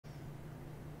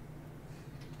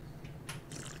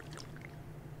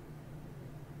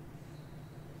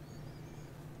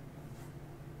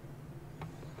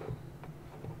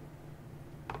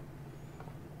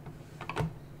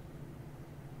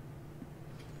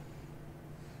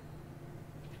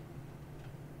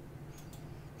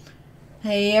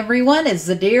Hey everyone, it's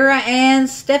Zadira and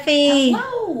Steffy.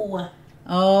 Hello.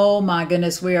 Oh my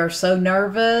goodness, we are so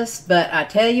nervous, but I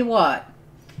tell you what,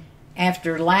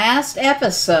 after last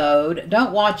episode,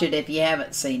 don't watch it if you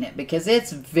haven't seen it because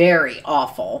it's very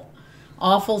awful.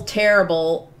 Awful,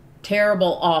 terrible,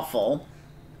 terrible, awful.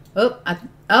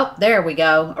 Oh, there we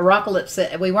go. Apocalypse.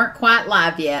 We weren't quite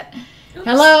live yet. Oops.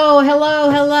 Hello, hello,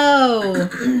 hello.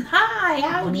 Hi,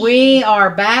 howdy. We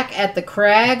are back at the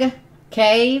Crag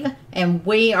cave, and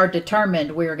we are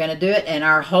determined we are going to do it, and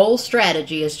our whole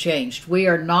strategy has changed. We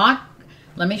are not,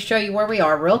 let me show you where we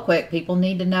are real quick. People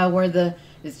need to know where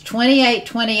it's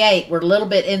 28-28. We're a little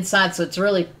bit inside, so it's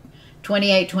really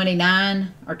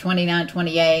 28-29 or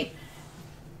 29-28.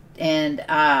 And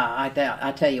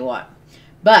I tell you what.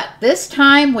 But this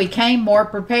time we came more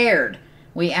prepared.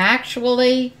 We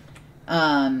actually,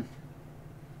 oh,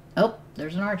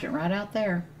 there's an argent right out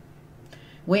there.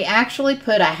 We actually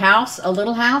put a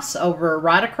little house over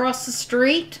right across the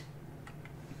street.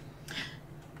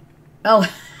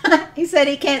 Oh, he said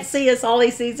he can't see us. All he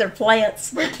sees are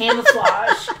plants. We're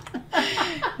camouflage.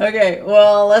 Okay,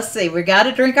 well, let's see. We got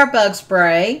to drink our bug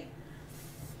spray.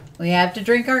 We have to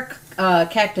drink our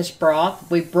cactus broth.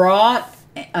 We brought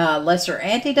lesser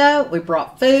antidote. We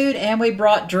brought food, and we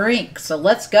brought drink. So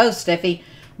let's go, Steffi.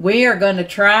 We are going to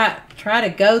try to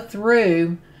go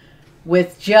through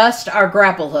with just our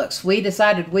grapple hooks. We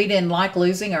decided we didn't like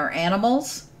losing our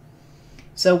animals,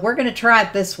 so we're going to try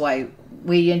it this way.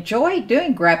 We enjoy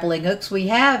doing grappling hooks. We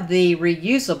have the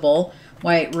reusable.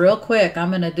 Wait, real quick,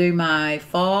 I'm going to do my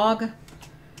fog.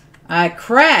 I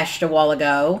crashed a while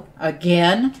ago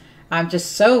again. I'm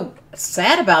just so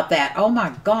sad about that. Oh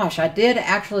my gosh, I did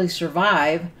actually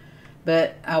survive,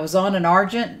 but I was on an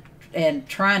argent and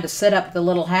trying to set up the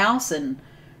little house, and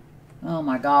oh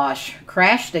my gosh,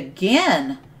 crashed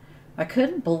again. I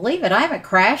couldn't believe it. I haven't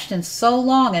crashed in so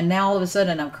long, and now all of a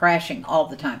sudden I'm crashing all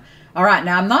the time. All right,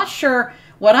 now I'm not sure.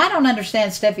 What I don't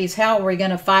understand, Steffi, is how are we going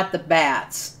to fight the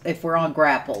bats if we're on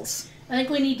grapples? I think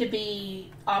we need to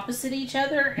be opposite each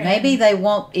other. And maybe they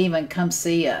won't even come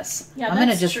see us. Yeah, I'm going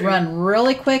to just run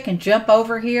really quick and jump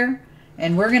over here,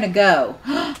 and we're going to go.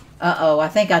 Uh-oh, I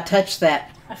think I touched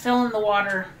that. I fell in the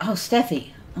water. Oh,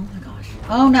 Steffi. Oh my gosh.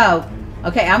 Oh no.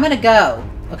 Okay, I'm going to go,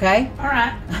 okay? All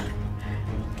right.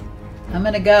 I'm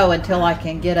going to go until I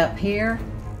can get up here,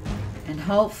 and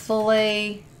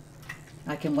hopefully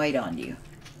I can wait on you.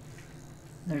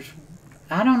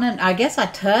 I don't know, I guess I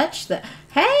touched the,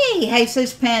 hey,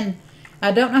 Jesus Pen,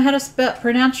 I don't know how to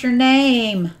pronounce your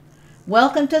name.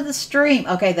 Welcome to the stream.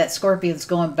 Okay, that scorpion's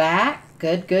going back.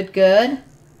 Good, good, good.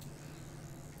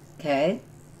 Okay,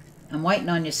 I'm waiting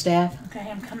on you, Steph. Okay,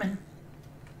 I'm coming.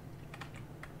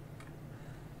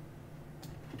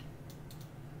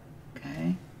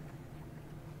 Okay.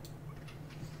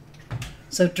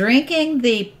 So drinking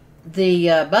the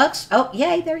bugs. Oh,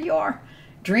 yay! There you are.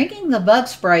 Drinking the bug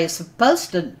spray is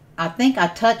supposed to. I think I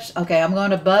touched. Okay, I'm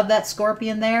going above that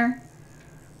scorpion there.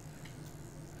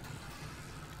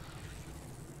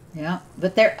 Yeah,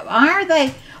 but why are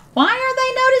they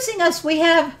noticing us?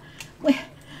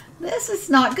 This is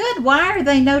not good. Why are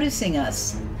they noticing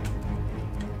us?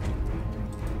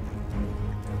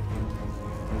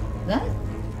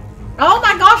 Oh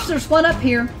my gosh, there's one up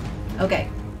here. Okay.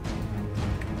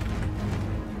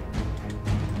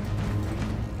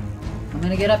 I'm going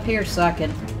to get up here so I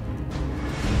can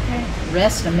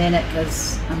rest a minute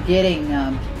because I'm getting...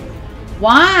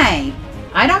 why?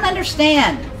 I don't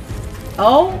understand.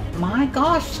 Oh my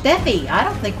gosh, Steffi, I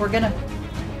don't think we're going to...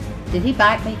 Did he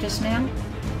bite me just now?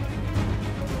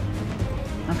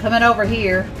 I'm coming over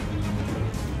here.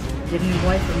 Getting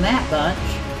away from that bunch.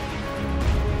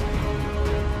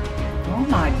 Oh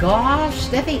my gosh,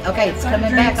 Steffi. Okay, it's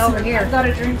coming back over here. I've got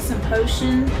to drink some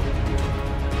potion.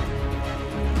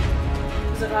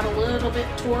 I got a little bit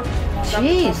torqued.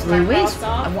 Jeez Louise.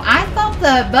 I thought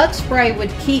the bug spray would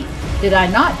keep... Did I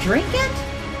not drink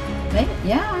it? Maybe,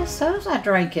 yeah, I suppose I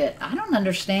drank it. I don't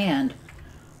understand.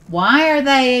 Why are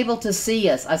they able to see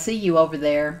us? I see you over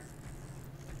there.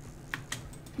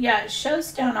 Yeah, it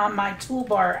shows down on my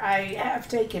toolbar. I have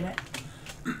taken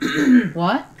it.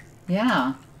 What?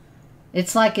 Yeah.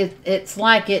 It's like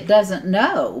it doesn't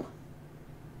know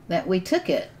that we took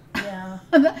it. Yeah.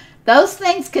 Those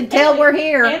things can tell we're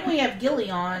here. And we have ghillie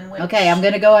on. Which... Okay, I'm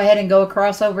going to go ahead and go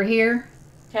across over here.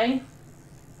 Okay.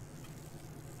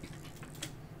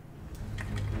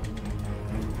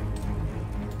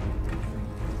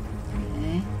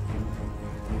 Okay.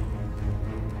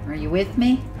 Are you with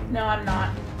me? No, I'm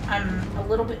not. I'm a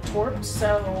little bit torqued,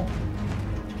 so...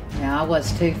 Yeah, I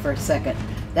was too for a second.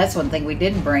 That's one thing we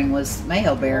didn't bring was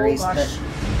mayo berries. Oh, but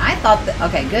I thought that...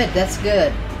 Okay, good. That's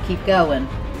good. Keep going.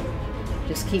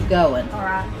 Just keep going. All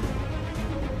right.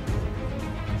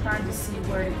 Trying to see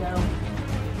where to go.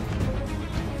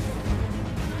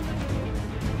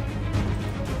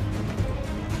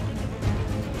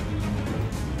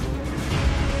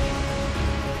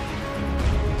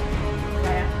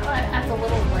 At the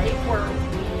little lake where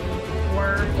we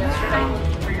were yesterday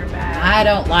looking for your bag. I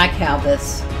don't like how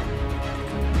this,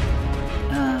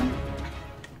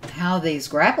 how these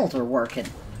grapples are working.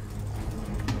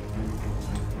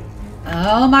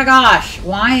 Oh my gosh,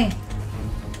 why?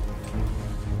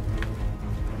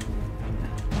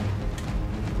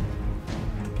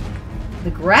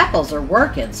 The grapples are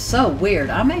working so weird.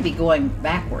 I may be going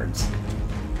backwards.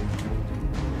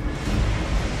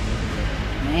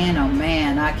 Man, oh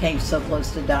man, I came so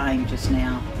close to dying just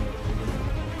now.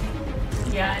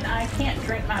 Yeah, and I can't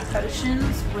drink my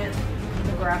potions with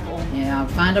the grapple. Yeah,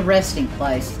 find a resting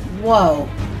place. Whoa.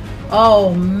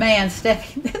 Oh man,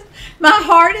 Steffy, my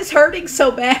heart is hurting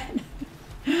so bad.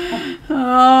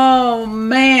 Oh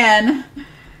man,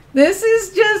 this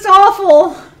is just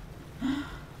awful.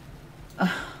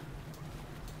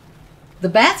 The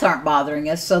bats aren't bothering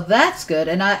us, so that's good.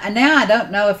 And now I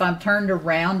don't know if I'm turned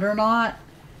around or not.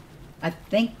 I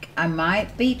think I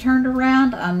might be turned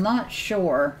around. I'm not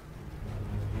sure.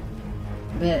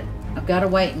 But I've got to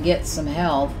wait and get some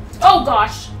health. Oh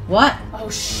gosh! What? Oh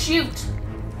shoot!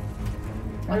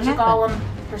 What There's a golem.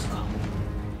 There's a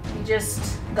golem. He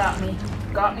just got me.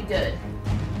 Got me good.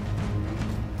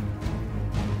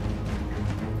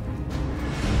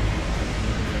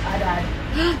 I died.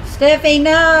 Steffi,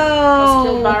 no! Was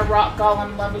killed by a rock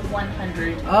golem level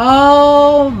 100.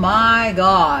 Oh my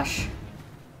gosh.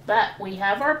 But we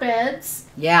have our beds.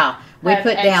 Yeah, we Have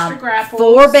put down grapples.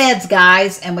 4 beds,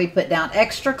 guys, and we put down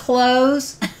extra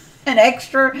clothes and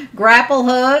extra grapple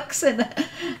hooks. And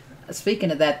speaking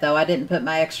of that, though, I didn't put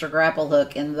my extra grapple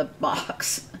hook in the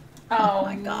box. Oh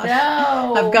my gosh.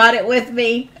 No. I've got it with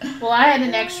me. Well, I had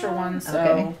an extra one, so.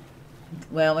 Okay.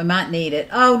 Well, we might need it.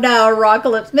 Oh no,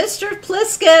 Rockalypse. Mr.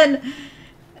 Pliskin!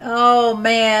 Oh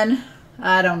man.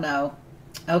 I don't know.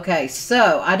 Okay,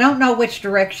 so I don't know which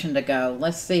direction to go.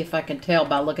 Let's see if I can tell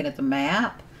by looking at the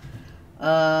map.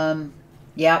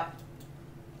 Yep.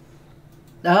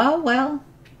 Oh, well.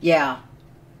 Yeah.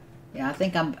 Yeah, I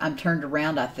think I'm turned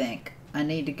around, I think. I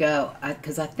need to go.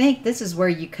 Because I think this is where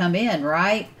you come in,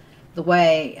 right? The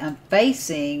way I'm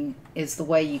facing is the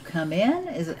way you come in.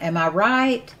 Am I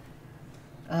right?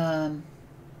 I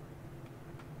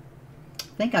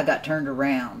think I got turned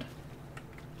around.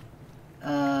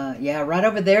 Yeah, right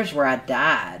over there's where I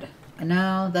died.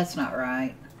 No, that's not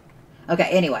right. Okay,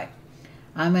 anyway.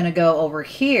 I'm going to go over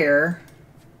here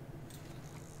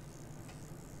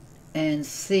and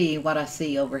see what I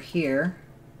see over here.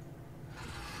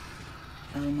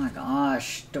 Oh my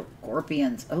gosh,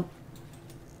 scorpions. Oh.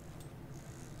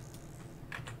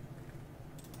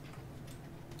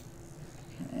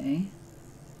 Okay.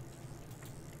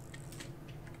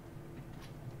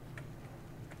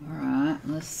 Alright,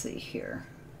 let's see here.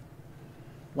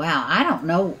 Wow, I don't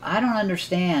know. I don't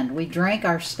understand. We drank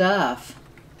our stuff.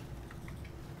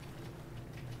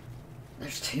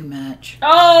 There's too much.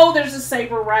 Oh, there's a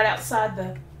saber right outside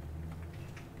the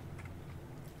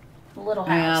little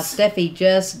house. Yeah, Steffi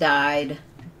just died.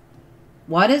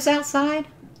 What is outside?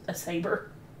 A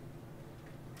saber.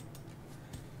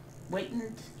 Waiting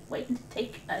to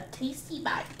take a tasty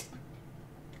bite.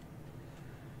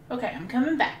 Okay, I'm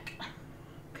coming back.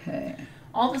 Okay.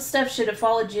 All the stuff should have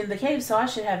followed you in the cave, so I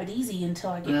should have it easy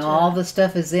until I get to all the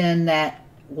stuff is in that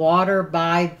water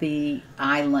by the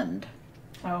island.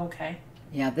 Oh, okay.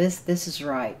 Yeah, this is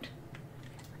right.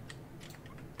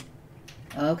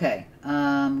 Okay,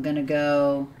 I'm gonna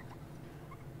go.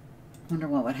 Wonder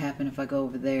what would happen if I go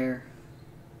over there.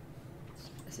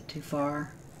 Is it too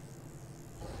far?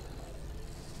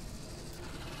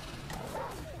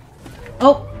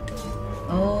 Oh!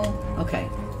 Oh, okay.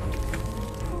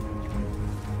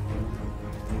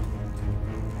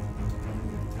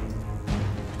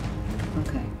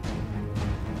 Okay.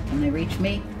 Can they reach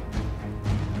me?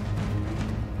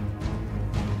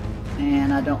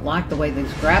 Man, I don't like the way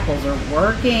these grapples are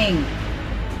working.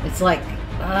 It's like,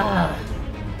 ugh.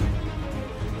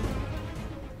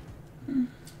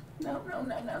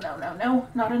 No,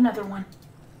 not another one.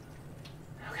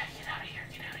 Okay, get out of here,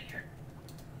 get out of here.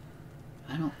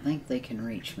 I don't think they can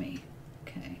reach me.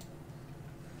 Okay.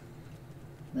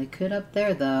 They could up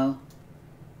there, though.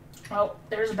 Oh,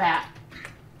 there's a bat.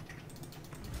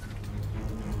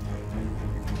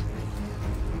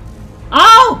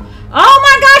 Oh! Oh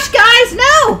my gosh, guys,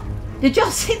 no! Did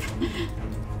y'all see that?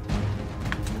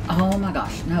 Oh my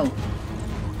gosh, no.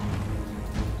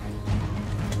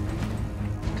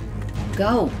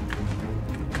 Go.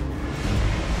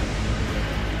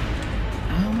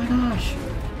 Oh my gosh.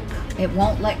 It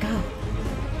won't let go.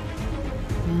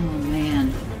 Oh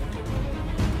man.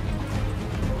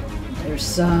 There's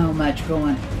so much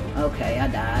going. Okay, I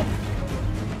died.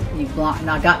 You blocked.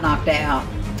 I got knocked out.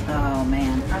 Oh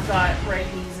man. I've got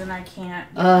rabies and I can't.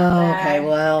 Oh, okay.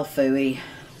 Well, phooey.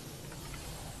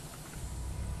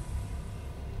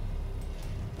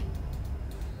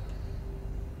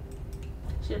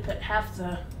 Should have put half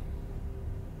the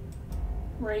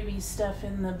rabies stuff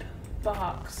in the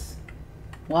box.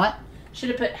 What? Should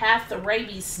have put half the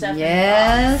rabies stuff in the box.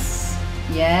 Yes.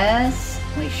 Yes.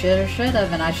 We should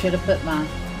have, and I should have put mine.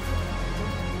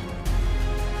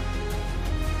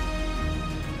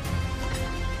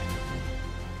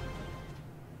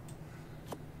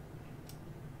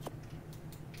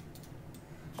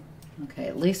 Okay,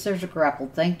 at least there's a grapple.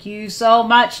 Thank you so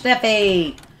much,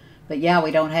 Steffy. But yeah,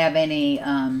 we don't have any.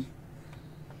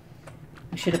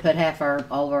 We should have put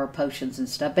all of our potions and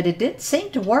stuff, but it did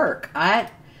seem to work. I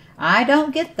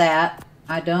don't get that.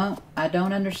 I don't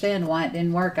understand why it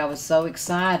didn't work. I was so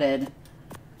excited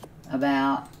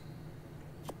about.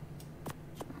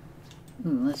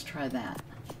 Ooh, let's try that.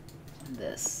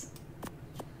 This.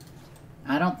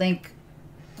 I don't think.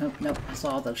 Oh, nope. I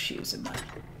saw all those shoes in mine.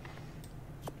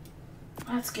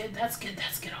 That's good. That's good.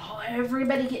 That's good. Oh,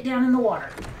 everybody get down in the water.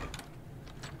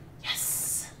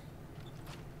 Yes.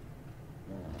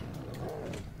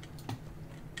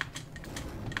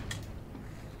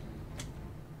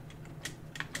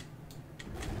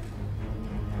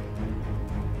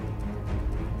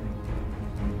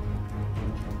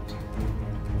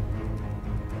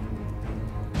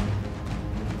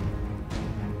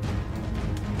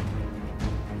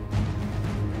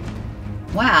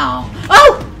 Wow.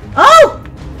 Oh! Oh!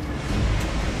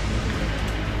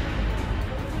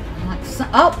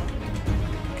 Oh!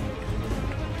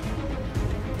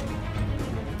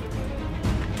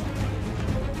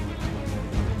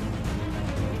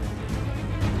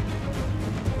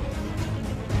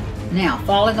 Now,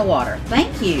 fall in the water.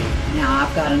 Thank you. Now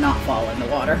I've got to not fall in the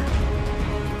water.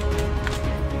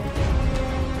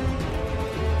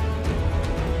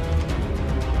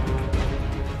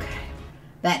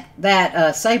 Okay.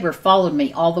 That saber followed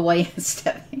me all the way,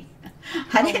 Steffy.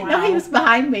 I didn't know he was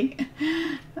behind me.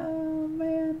 Oh,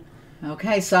 man.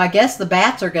 Okay, so I guess the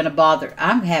bats are going to bother.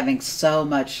 I'm having so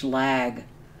much lag.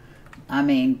 I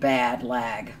mean, bad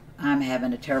lag. I'm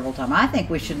having a terrible time. I think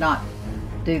we should not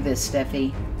do this,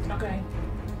 Steffy. Okay.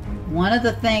 One of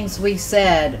the things we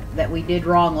said that we did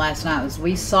wrong last night was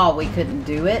we saw we couldn't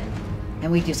do it,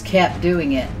 and we just kept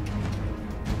doing it.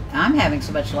 I'm having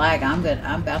so much lag. I'm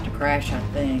about to crash, I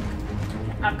think.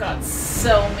 I've got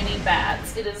so many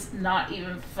bats. It is not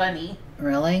even funny.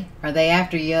 Really? Are they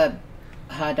after you?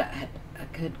 I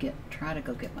could try to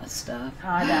go get my stuff. Oh,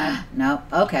 I died. No.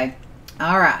 Okay.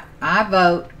 All right. I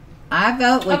vote.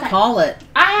 We call it.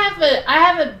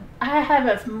 I have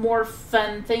a more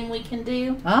fun thing we can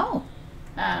do. Oh.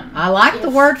 I like the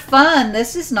word fun.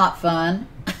 This is not fun.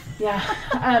 Yeah.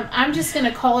 I'm just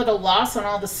gonna call it a loss on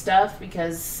all the stuff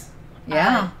because.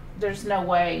 Yeah. There's no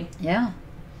way. Yeah.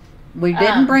 We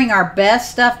didn't bring our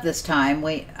best stuff this time.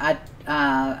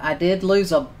 I did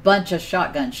lose a bunch of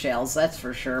shotgun shells, that's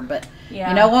for sure. But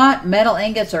you know what? Metal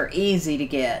ingots are easy to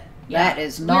get. Yeah. That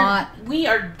is not. We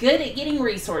are good at getting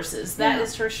resources. That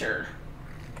is for sure.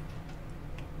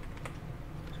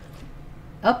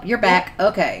 Oh, you're back.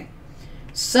 Okay.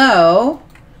 So,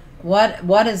 what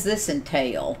does this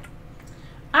entail?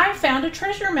 I found a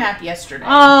treasure map yesterday.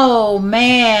 Oh,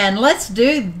 man. Let's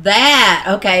do that.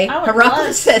 Okay.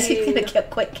 Heroic says he's going to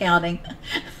quit counting.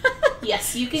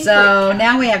 Yes, you can. So,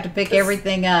 now we have to pick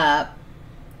everything up.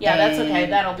 Yeah, that's okay.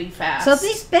 That'll be fast. So,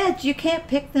 these beds, you can't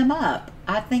pick them up.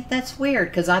 I think that's weird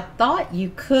because I thought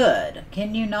you could.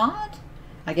 Can you not?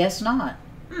 I guess not.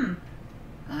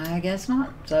 I guess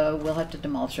not. So, we'll have to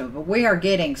demolish them. But we are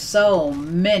getting so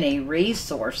many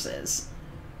resources.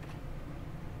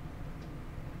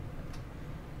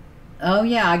 Oh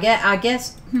yeah, I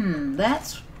guess.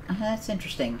 That's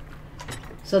interesting.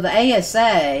 So the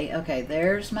ASA. Okay,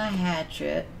 there's my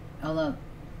hatchet. Oh no,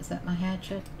 is that my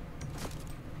hatchet?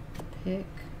 Pick.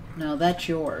 No, that's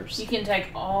yours. You can take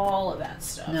all of that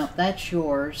stuff. No, that's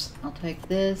yours. I'll take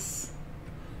this.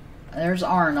 There's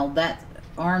Arnold. That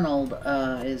Arnold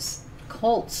is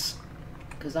Colt's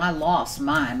because I lost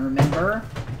mine. Remember?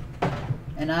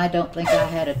 And I don't think I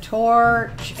had a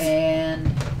torch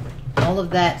and. All of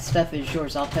that stuff is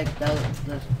yours. I'll take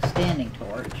the standing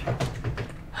torch.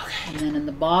 Okay. And then in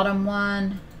the bottom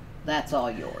one, that's all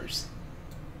yours.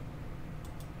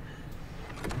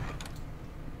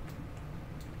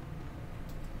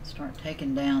 Start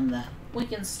taking down the... We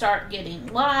can start getting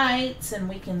lights, and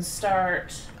we can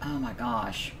start... Oh my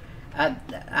gosh.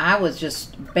 I was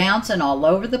just bouncing all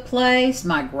over the place.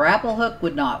 My grapple hook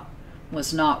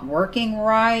was not working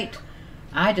right.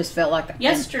 I just felt like...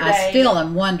 Yesterday... I still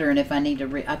am wondering if I need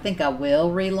to... I think I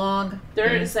will relog.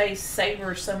 There is a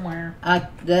saver somewhere.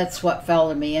 That's what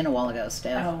followed me in a while ago,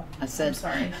 Steph. Oh, I said, I'm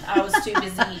sorry. I was too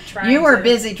busy trying You were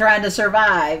busy trying to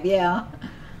survive, yeah.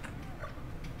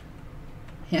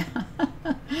 Yeah.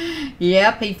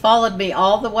 Yep, he followed me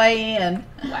all the way in.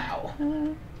 Wow.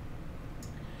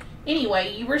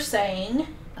 Anyway, you were saying...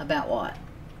 About what?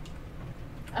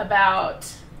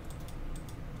 About...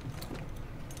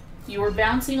 You were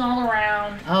bouncing all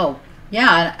around. Oh,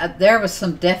 yeah, there was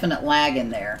some definite lag in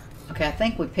there. Okay, I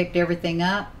think we picked everything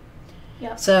up.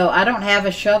 Yep. So, I don't have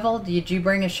a shovel. Did you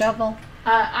bring a shovel?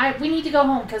 We need to go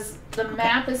home because the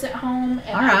map is at home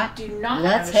and all right. I do not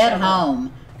Let's have a head shovel.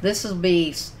 home. This will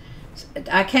be...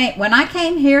 When I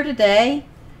came here today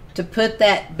to put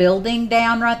that building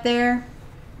down right there,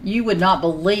 you would not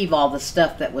believe all the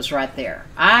stuff that was right there.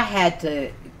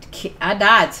 I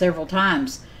died several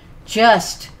times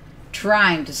just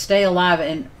trying to stay alive,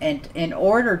 and in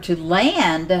order to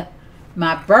land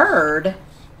my bird,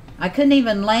 I couldn't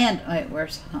even land. Wait,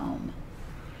 where's home?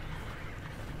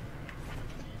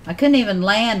 I couldn't even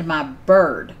land my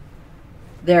bird.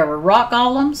 There were rock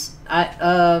golems. I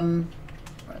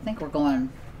think we're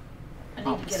going... I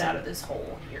need to get out of this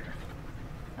hole here.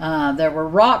 There were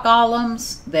rock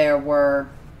golems. There were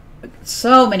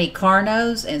so many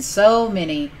carnos and so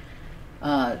many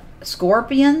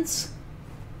scorpions.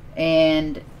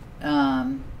 And,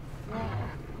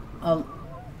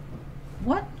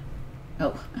 what?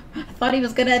 Oh, I thought he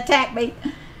was going to attack me.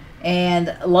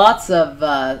 And lots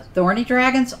of thorny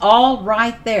dragons, all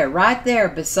right there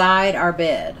beside our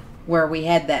bed, where we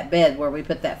had that bed where we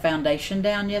put that foundation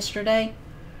down yesterday.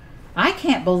 I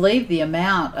can't believe the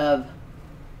amount of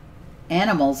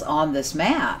animals on this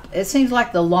map. It seems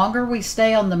like the longer we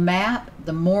stay on the map,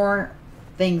 the more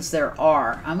things there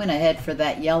are. I'm going to head for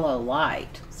that yellow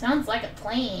light. Sounds like a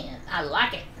plan. I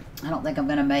like it. I don't think I'm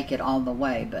going to make it all the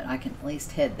way, but I can at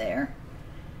least head there.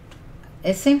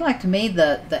 It seems like to me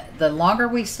the longer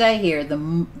we stay here, the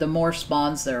more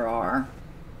spawns there are.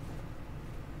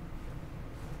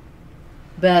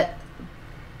 But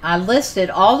I listed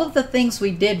all of the things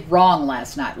we did wrong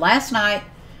last night. Last night,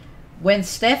 when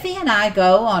Steffi and I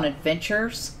go on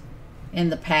adventures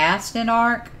in the past in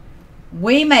Ark,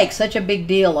 we make such a big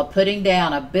deal of putting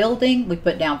down a building. We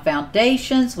put down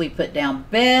foundations. We put down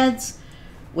beds.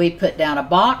 We put down a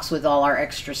box with all our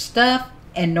extra stuff.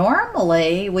 And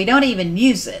normally, we don't even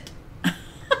use it.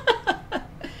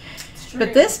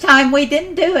 But this time, we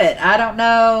didn't do it. I don't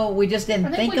know. We just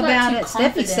didn't think about it.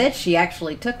 Steffi said she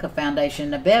actually took a foundation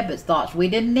in a bed, but thought we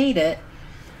didn't need it.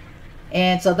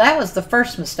 And so that was the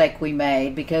first mistake we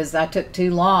made, because I took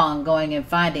too long going and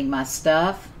finding my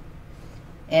stuff.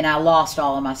 And I lost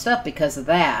all of my stuff because of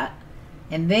that.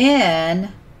 And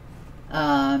then,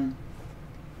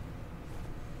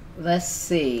 let's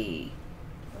see.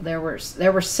 There were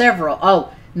several.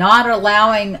 Oh, not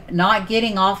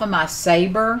getting off of my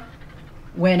saber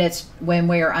when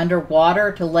we are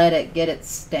underwater to let it get its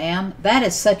stam. That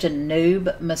is such a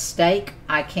noob mistake.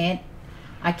 I can't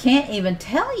even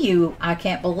tell you. I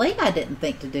can't believe I didn't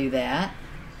think to do that.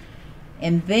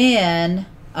 And then,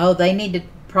 oh, they need to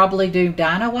probably do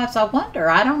dino wipes. I wonder.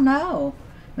 I don't know.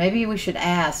 Maybe we should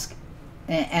ask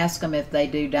them if they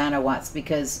do dino wipes,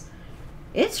 because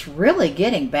it's really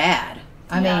getting bad.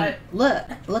 I mean,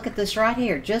 look at this right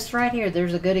here. Just right here.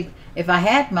 There's a good... If I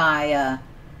had my...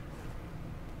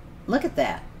 look at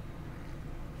that.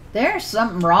 There's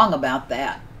something wrong about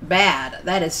that. Bad.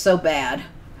 That is so bad.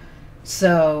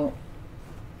 So,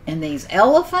 and these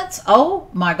elephants. Oh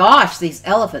my gosh, these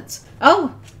elephants.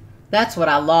 Oh, that's what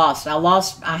I lost.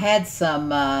 I had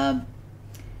some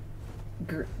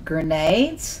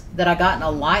grenades that I got in a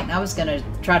light, and I was going to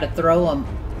try to throw them.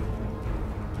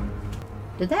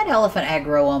 Did that elephant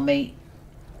aggro on me?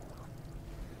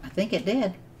 I think it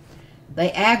did. They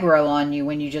aggro on you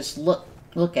when you just look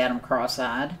at them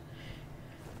cross-eyed.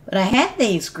 But I had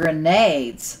these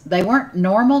grenades. They weren't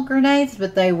normal grenades,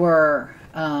 but they were,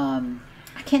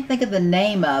 I can't think of the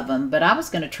name of them, but I was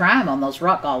going to try them on those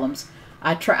rock golems.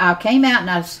 I came out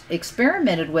and I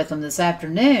experimented with them this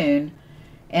afternoon,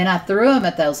 and I threw them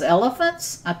at those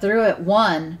elephants. I threw it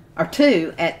 1 or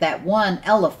 2 at that one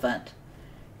elephant.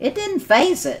 It didn't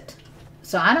phase it.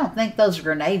 So I don't think those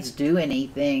grenades do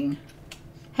anything.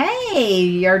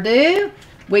 Hey, Yardu.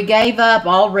 We gave up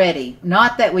already.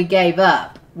 Not that we gave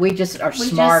up. We just are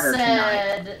smarter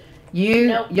tonight.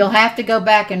 You'll have to go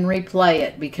back and replay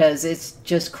it because it's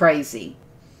just crazy.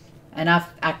 And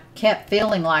I kept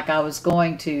feeling like I was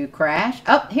going to crash.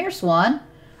 Oh, here's one.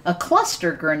 A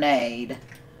cluster grenade.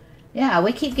 Yeah,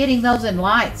 we keep getting those in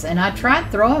lights. And I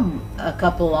tried throwing a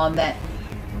couple on that.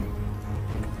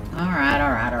 Alright,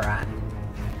 alright, alright.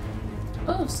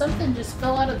 Oh, something just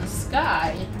fell out of the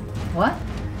sky. What?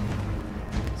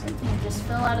 Something just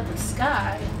fell out of the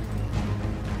sky.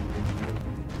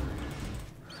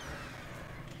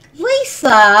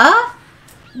 Lisa!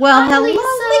 Well, Hi,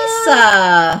 hello,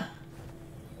 Lisa!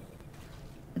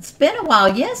 It's been a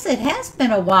while. Yes, it has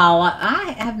been a while.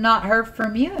 I have not heard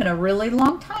from you in a really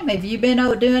long time. Have you been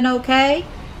doing okay?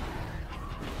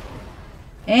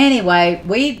 Anyway,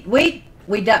 we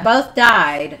both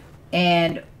died,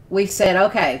 and we said,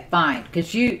 okay, fine.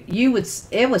 Because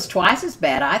it was twice as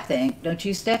bad, I think. Don't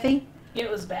you, Steffi?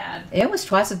 It was bad. It was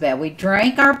twice as bad. We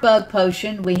drank our bug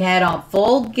potion. We had on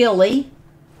full ghillie.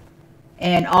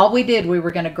 And all we did, we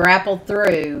were going to grapple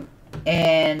through.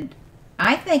 And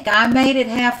I think I made it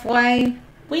halfway.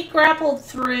 We grappled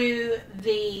through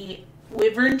the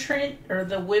wyvern cave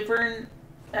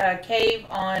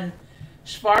on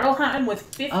Svartalheim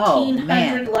with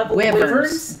 1,500 level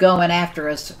wyverns going after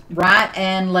us right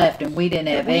and left, and we didn't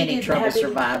have any trouble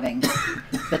surviving.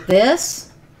 But this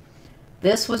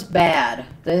was bad.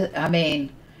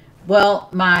 Well,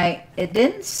 it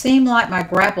didn't seem like my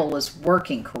grapple was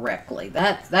working correctly.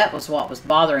 That was what was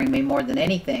bothering me more than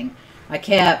anything. I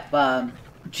kept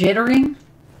jittering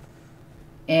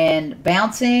and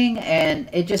bouncing, and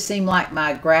it just seemed like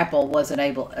my grapple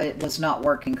it was not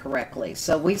working correctly.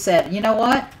 So we said, you know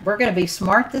what? We're going to be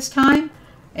smart this time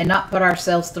and not put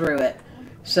ourselves through it.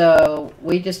 So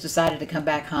we just decided to come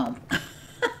back home.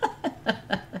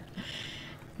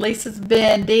 Lisa's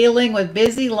been dealing with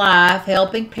busy life,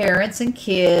 helping parents and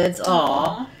kids.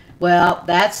 Aw. Well,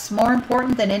 that's more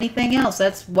important than anything else.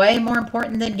 That's way more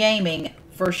important than gaming,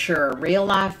 for sure. Real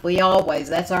life,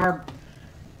 that's our...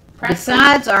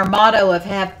 Besides our motto of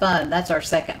have fun, that's our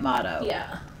second motto.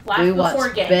 Yeah. Life do before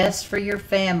what's game. Best for your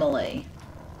family.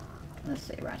 Let's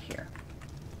see, right here.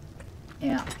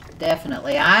 Yeah,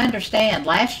 definitely. I understand.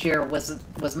 Last year was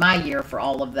my year for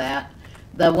all of that.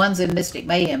 The ones in Mystic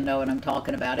Mayhem know what I'm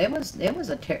talking about. It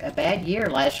was a bad year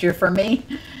last year for me,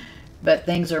 but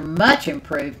things are much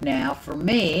improved now for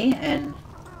me, and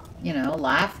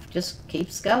life just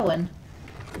keeps going.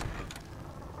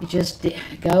 You just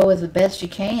go as the best you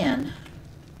can.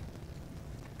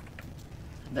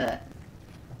 But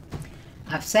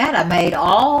I've said I made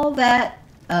all that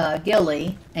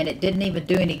ghillie, and it didn't even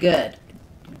do any good.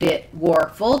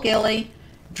 Wore full ghillie,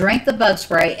 drank the bug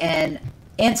spray, and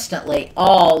instantly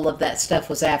all of that stuff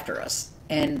was after us,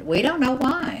 and we don't know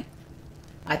why.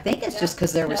 I think it's just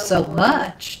because there was so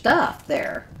much stuff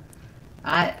there.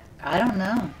 I don't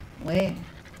know.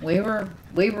 We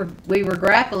were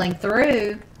grappling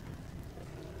through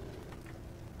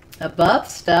above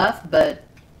stuff, but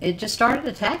it just started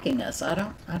attacking us. I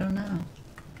don't know.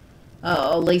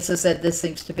 Oh, Lisa said this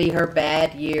seems to be her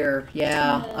bad year.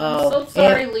 Yeah. I'm so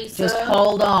sorry, Lisa. Just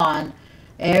hold on.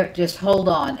 Just hold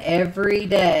on. Every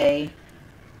day.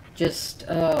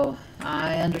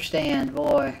 I understand,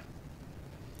 boy.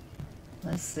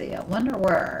 Let's see. I wonder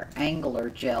where our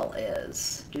angler gel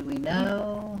is. Do we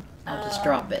know? I'll just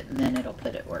drop it, and then it'll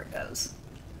put it where it goes.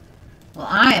 Well,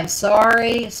 I am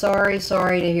sorry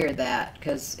to hear that,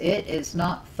 because it is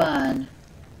not fun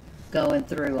going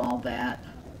through all that.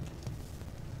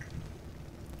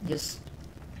 Just,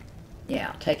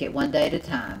 yeah, take it one day at a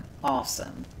time.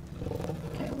 Awesome.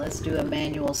 Okay, let's do a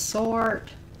manual sort.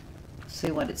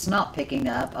 See what it's not picking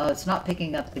up. Oh, it's not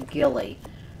picking up the ghillie.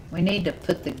 We need to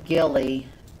put the ghillie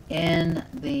in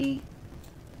the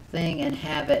thing and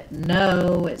have it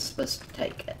know it's supposed to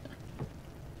take it.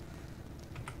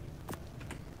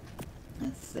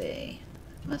 Let's see.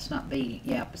 Must not be,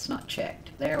 yep, it's not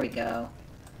checked. There we go.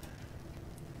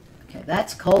 Okay,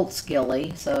 that's Colt's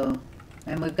ghillie, so,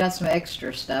 and we've got some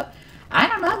extra stuff. I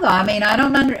don't know though. I mean, I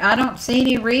don't see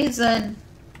any reason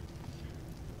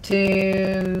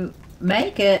to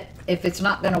make it if it's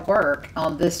not going to work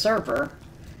on this server.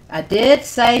 I did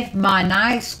save my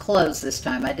nice clothes this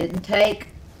time. I did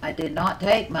not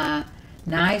take my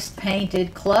nice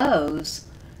painted clothes.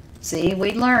 See,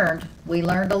 we learned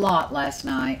a lot last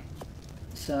night.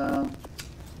 So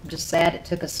I'm just sad it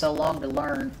took us so long to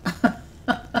learn.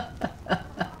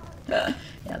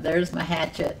 Yeah, there's my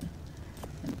hatchet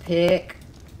and pick,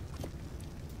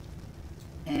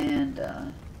 and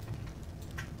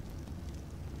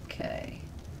okay,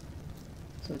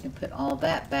 so we can put all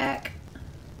that back.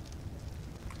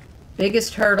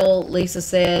 Biggest hurdle, Lisa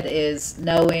said, is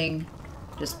knowing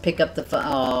Just pick up the phone.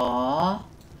 Aww.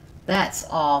 That's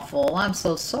awful. I'm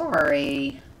so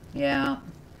sorry. Yeah.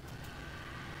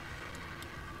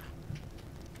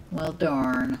 Well,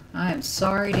 darn. I am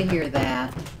sorry to hear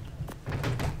that.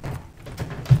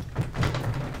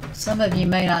 Some of you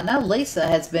may not know, Lisa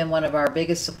has been one of our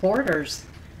biggest supporters.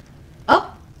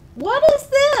 Oh, what is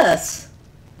this?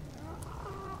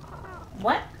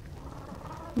 What?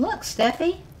 Look,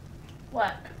 Steffi.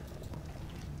 What?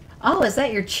 Oh, is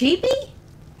that your chibi?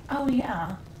 Oh,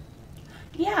 yeah.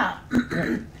 Yeah.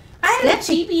 I had a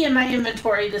chibi in my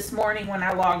inventory this morning when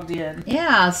I logged in.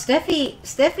 Yeah,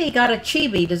 Steffi got a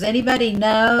chibi. Does anybody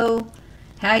know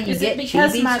how you get chibis? Is it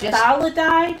because my Thyla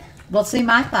died? Well, see,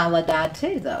 my Thyla died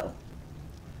too, though.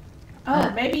 Oh,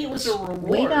 maybe it was a reward.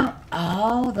 We don't.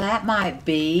 Oh, that might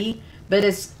be. But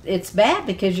it's bad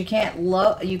because you can't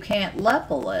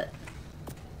level it.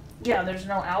 Yeah, there's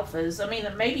no alphas. I mean,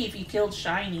 maybe if you killed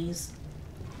shinies.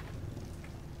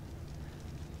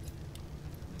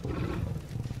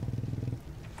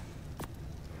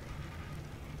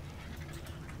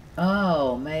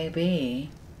 Oh,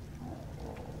 maybe.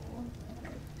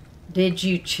 Did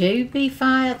you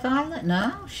chibify a Thyla?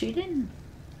 No, she didn't.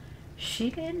 She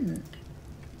didn't.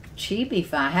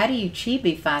 Chibify. How do you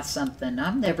chibify something?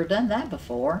 I've never done that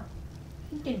before.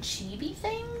 You can chibi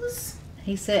things?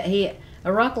 He said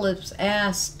Apocalypse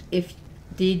asked if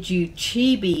did you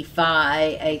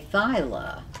chibify a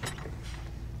Thyla?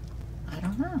 I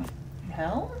don't know.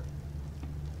 No.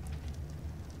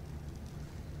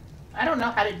 I don't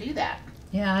know how to do that.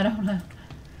 Yeah, I don't know.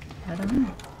 I don't know.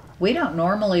 We don't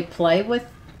normally play with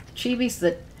chibis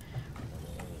that.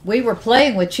 We were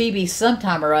playing with chibis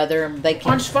sometime or other, and they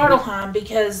came on Svartalheim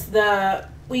because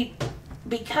we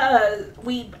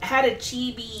had a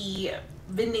chibi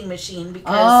vending machine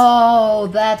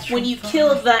because that's when you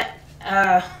kill the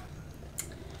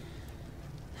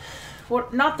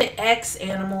not the X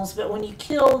animals, but when you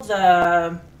kill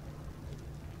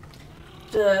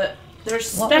there's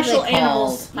special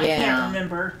animals. I can't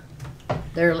remember.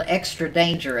 They're extra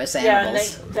dangerous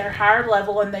animals. Yeah, and they're higher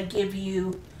level, and they give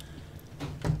you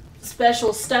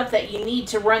special stuff that you need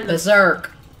to run the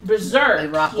Berserk.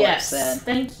 Yes, said.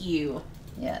 Thank you.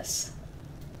 Yes.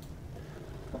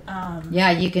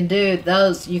 Yeah, you can do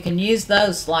those. You can use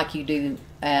those like you do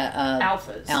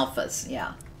alphas. Alphas,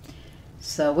 yeah.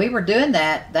 So we were doing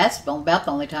that. That's about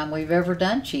the only time we've ever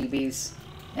done chibis.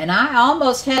 And I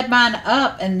almost had mine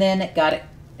up, and then it got it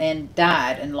and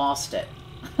died and lost it.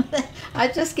 I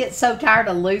just get so tired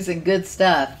of losing good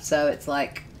stuff. So it's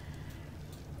like,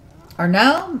 or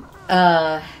no,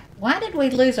 why did we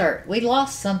lose we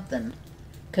lost something?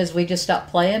 Because we just stopped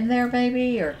playing there,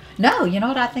 maybe? Or no, you know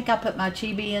what? I think I put my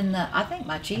chibi in I think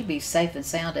my chibi's safe and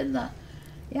sound in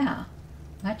yeah.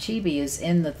 My chibi is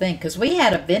in the thing. Because we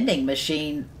had a vending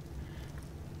machine,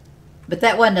 but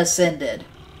that wasn't Ascended.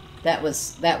 That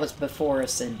was before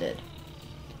Ascended.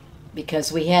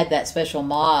 Because we had that special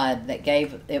mod that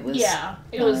gave it was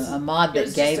a mod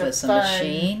that gave us a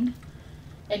machine,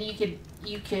 and you could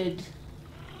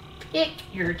pick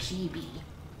your chibi.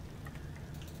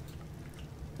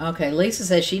 Okay, Lisa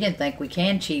says she didn't think we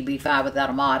can chibify without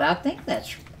a mod. I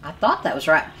thought that was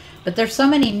right, but there's so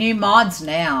many new mods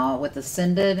now with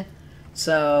Ascended,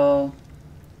 so.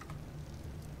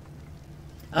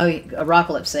 Oh,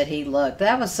 Apocalypse said he looked.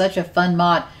 That was such a fun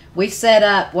mod. We set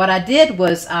up, what I did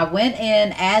was I went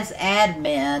in as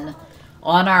admin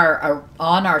on our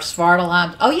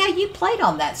Svartalheim. Oh yeah, you played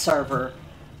on that server,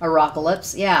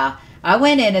 Apocalypse. Yeah, I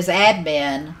went in as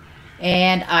admin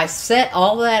and I set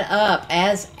all that up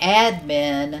as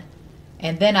admin,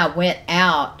 and then I went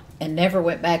out and never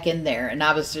went back in there, and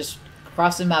I was just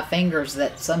crossing my fingers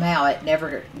that somehow it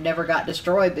never got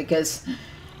destroyed because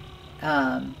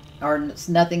or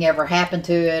nothing ever happened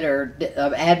to it, or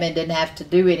admin didn't have to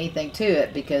do anything to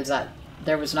it because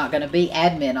there was not going to be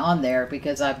admin on there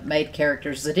because I made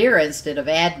characters Zadira instead of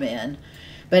admin.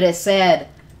 But it said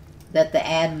that the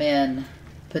admin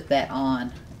put that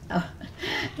on. Oh,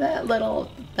 that little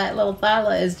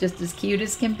Thyla is just as cute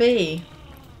as can be.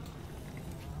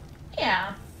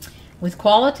 Yeah. With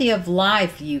quality of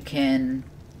life, you can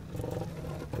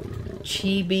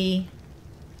chibi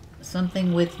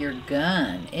something with your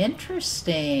gun.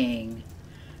 Interesting.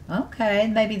 Okay,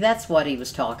 maybe that's what he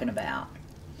was talking about.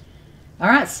 All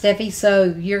right, Steffi, so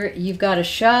you've got a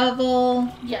shovel.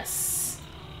 Yes.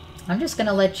 I'm just going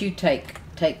to let you take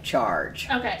charge.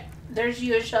 Okay. There's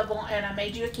you a shovel, and I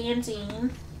made you a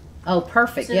canteen. Oh,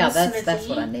 perfect. Yeah, that's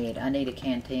what I need. I need a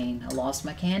canteen. I lost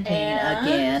my canteen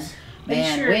again.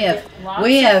 Man,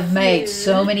 we have made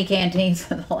so many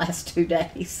canteens in the last 2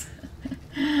 days.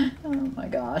 Oh my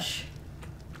gosh.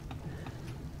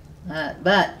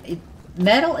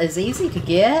 Metal is easy to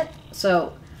get.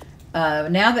 So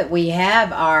now that we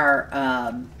have our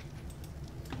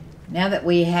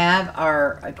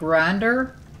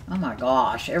grinder, oh my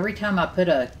gosh! Every time I put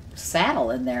a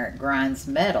saddle in there, it grinds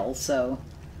metal. So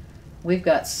we've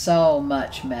got so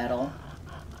much metal.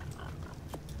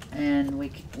 And we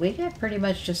get pretty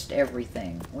much just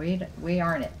everything. We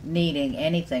aren't needing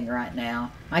anything right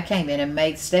now. I came in and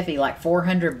made Steffi like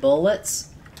 400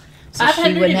 bullets, so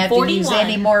she wouldn't have to use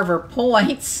any more of her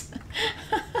points.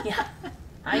 Yeah,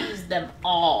 I used them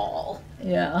all.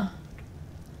 Yeah.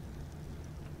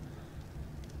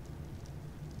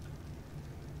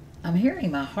 I'm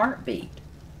hearing my heartbeat.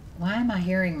 Why am I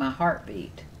hearing my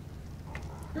heartbeat?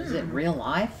 Is it real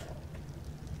life?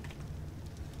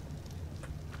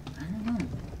 I don't know.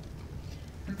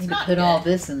 I need to put all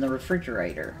this in the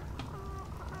refrigerator.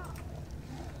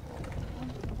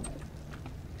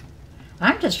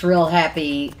 I'm just real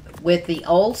happy with the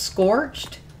old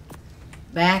Scorched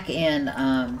back in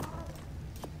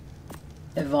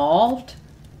Evolved.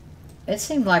 It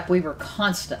seemed like we were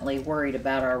constantly worried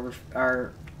about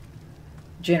our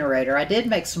generator. I did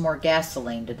make some more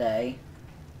gasoline today.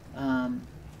 I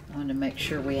wanted to make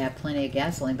sure we have plenty of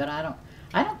gasoline, but I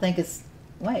don't think it's...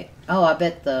 Wait. Oh, I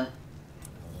bet the...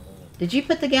 Did you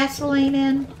put the gasoline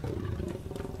in?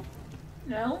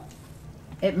 No.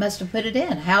 It must have put it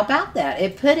in. How about that?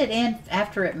 It put it in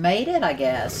after it made it, I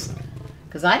guess.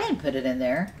 Because I didn't put it in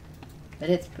there.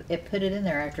 But it put it in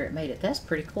there after it made it. That's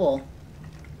pretty cool.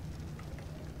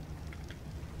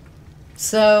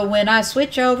 So when I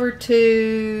switch over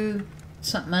to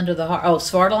something under the heart... Oh,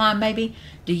 Svartalheim maybe?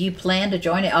 Do you plan to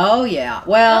join it? Oh, yeah.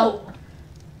 Well...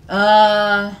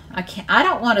 I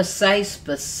don't want to say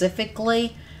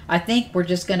specifically. I think we're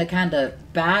just going to kind of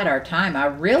bide our time. I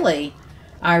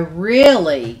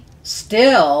really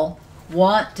still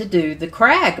want to do the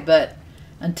Crag, but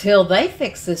until they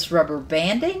fix this rubber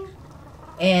banding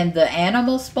and the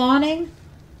animal spawning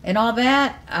and all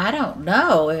that, I don't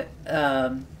know.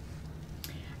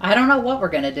 I don't know what we're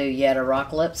going to do yet,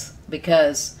 Arocalypse,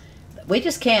 because we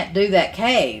just can't do that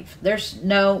cave. There's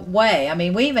no way. I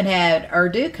mean, we even had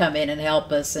Urdu come in and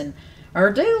help us, and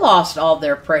Urdu lost all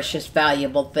their precious,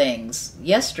 valuable things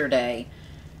yesterday.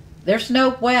 There's no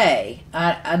way,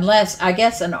 unless, I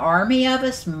guess, an army of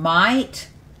us might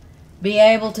be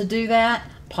able to do that,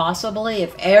 possibly,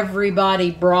 if everybody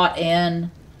brought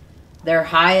in their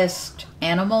highest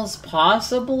animals,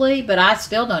 possibly, but I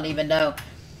still don't even know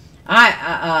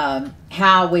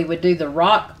how we would do the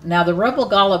rock. Now, the rubble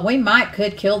golem, we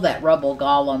could kill that rubble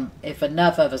golem if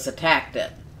enough of us attacked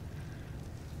it.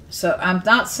 So I'm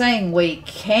not saying we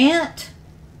can't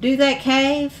do that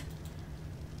cave,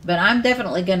 but I'm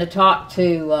definitely going to talk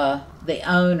to the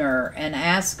owner and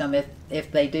ask them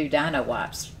if they do dino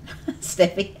wipes.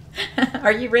 Steffi,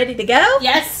 are you ready to go?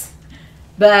 Yes.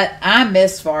 But I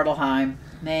miss Svartalheim.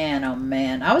 Man, oh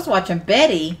man. I was watching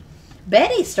Betty.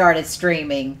 Betty started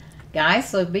streaming, guys,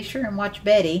 so be sure and watch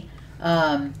Betty.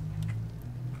 And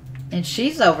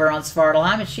she's over on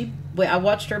Svartalheim, and I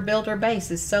watched her build her base.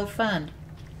 It's so fun.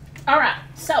 All right,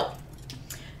 so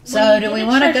do we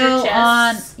want to go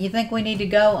on? You think we need to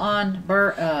go on?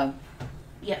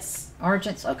 Yes.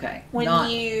 Argents. Okay. When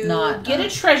you get a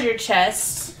treasure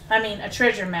chest, a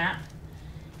treasure map,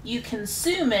 you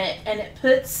consume it, and it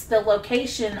puts the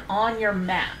location on your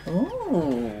map.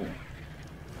 Ooh.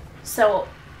 So,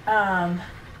 and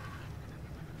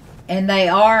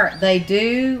they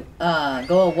do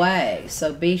go away,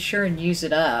 so be sure and use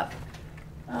it up.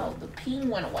 Oh, the ping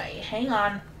went away. Hang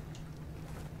on.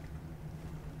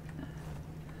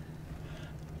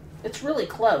 It's really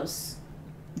close.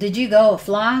 Did you go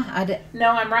fly?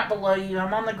 No, I'm right below you.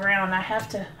 I'm on the ground. I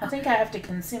think I have to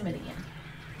consume it again.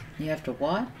 You have to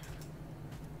what?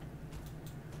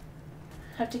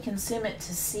 I have to consume it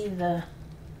to see the...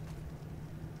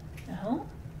 No?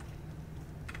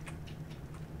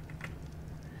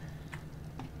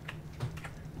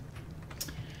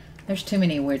 There's too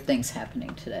many weird things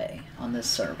happening today on this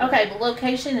server. Okay, the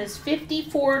location is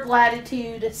 54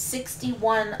 latitude,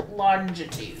 61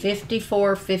 longitude.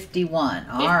 5451.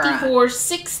 All right.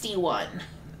 5461.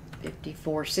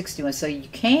 5461. So you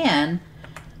can,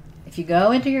 if you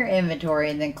go into your inventory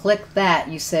and then click that,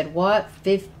 you said what?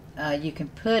 You can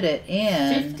put it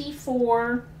in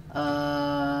 54.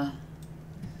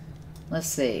 Let's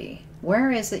see.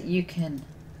 Where is it you can...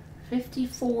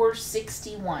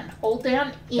 5461. Hold down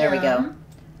M. There we go.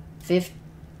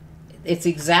 It's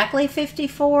exactly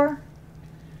 54?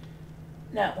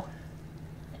 No.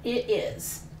 It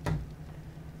is.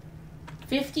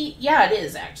 50. Yeah, it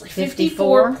is actually.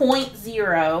 54?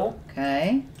 54.0.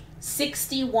 Okay.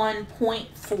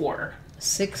 61.4.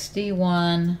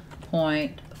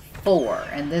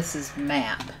 61.4. And this is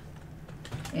map.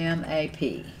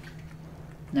 M-A-P.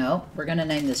 No, we're going to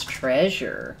name this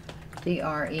treasure.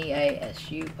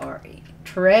 T-R-E-A-S-U-R-E.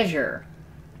 Treasure.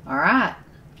 All right.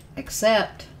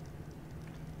 Accept.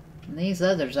 And these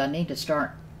others, I need to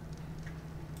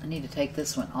take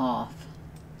this one off.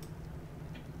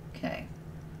 Okay.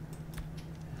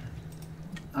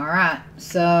 All right.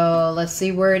 So let's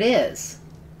see where it is.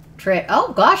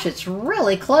 Oh gosh, it's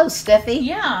really close, Steffi.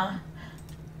 Yeah.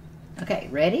 Okay,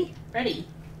 ready? Ready.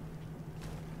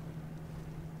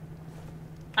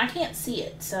 I can't see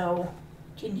it, so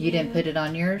can you? You didn't put it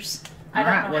on yours? I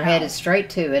don't know we're how. headed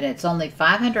straight to it. It's only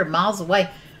 500 miles away.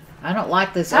 I don't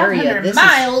like this area. 500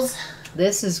 miles.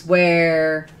 This is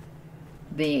where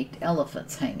the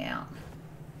elephants hang out.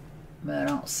 But I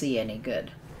don't see any good.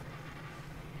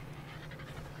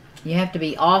 You have to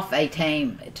be off a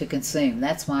tame to consume.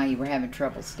 That's why you were having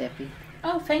trouble, Steffi.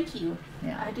 Oh, thank you.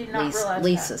 Yeah, I did not realize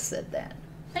Lisa that. said that.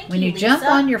 Thank when you Lisa. jump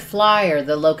on your flyer,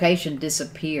 the location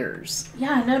disappears.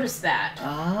 Yeah, I noticed that.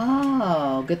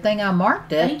 Oh, good thing I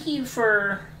marked it. Thank you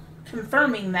for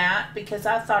confirming that, because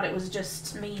I thought it was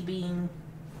just me being...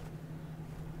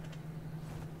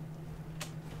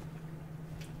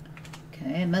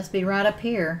 Okay, it must be right up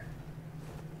here.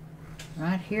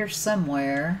 Right here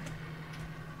somewhere.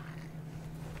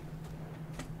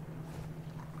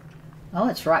 Oh,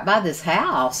 it's right by this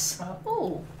house.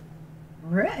 Oh.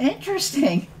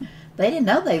 Interesting. They didn't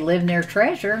know they lived near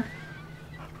treasure.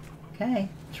 Okay,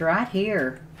 it's right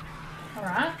here. All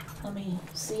right. Let me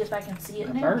see if I can see it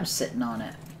A now. bird's sitting on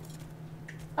it.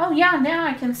 Oh, yeah, now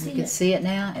I can see it. You can see it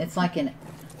now? It's like in...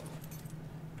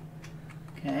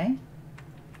 Okay.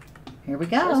 Here we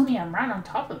Shows go. me I'm right on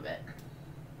top of it.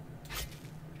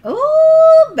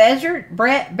 Ooh, buried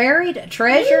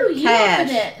treasure Ooh, you cache.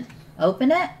 open it.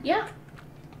 Open it? Yeah.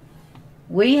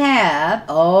 We have,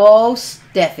 oh,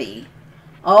 Steffi.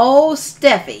 Oh,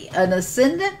 Steffi, an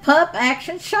Ascendant pump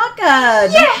action shotgun.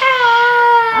 Yes!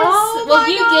 Oh, well, my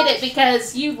you gosh. get it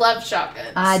because you love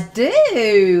shotguns. I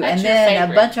do. That's and your then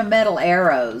favorite. a bunch of metal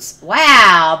arrows.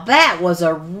 Wow, that was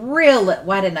a real...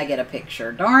 Why didn't I get a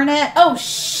picture? Darn it. Oh,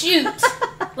 shoot.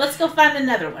 Let's go find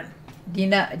another one.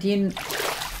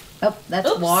 Oh, that's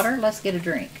Oops. water. Let's get a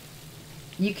drink.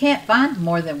 You can't find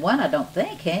more than one, I don't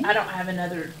think, can you? I don't have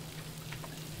another.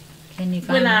 Can you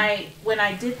find When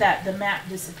I did that, the map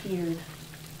disappeared.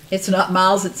 It's not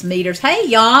miles, it's meters. Hey,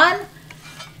 Jan.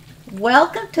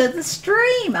 Welcome to the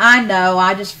stream. I know,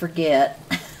 I just forget.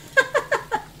 That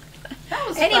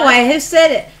was Anyway, fun. who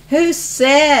said it? Who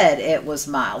said it was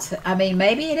miles? I mean,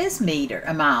 maybe it is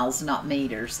miles, not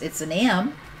meters. It's an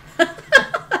M.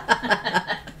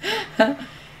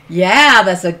 Yeah,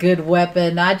 that's a good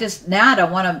weapon. Now I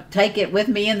don't want to take it with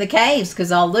me in the caves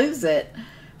because I'll lose it.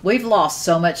 We've lost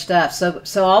so much stuff.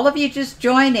 So all of you just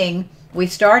joining, we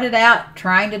started out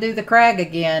trying to do the Crag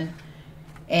again,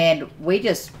 and we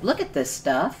just look at this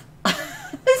stuff.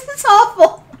 This is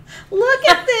awful. Look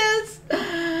at this.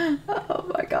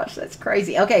 Oh my gosh, that's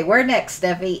crazy. Okay, where next,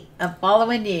 Steffi? I'm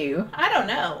following you. I don't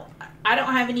know. I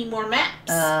don't have any more maps.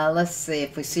 Let's see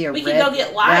if we see a We red. can go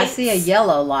get Yeah, I lights. see a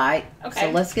yellow light. Okay. So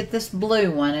let's get this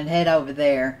blue one and head over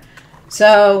there.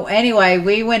 So anyway,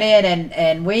 we went in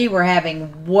and we were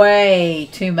having way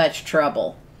too much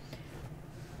trouble.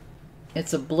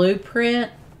 It's a blueprint.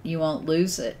 You won't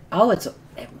lose it. Oh, it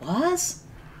was?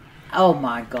 Oh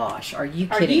my gosh. Are you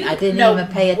kidding? I didn't even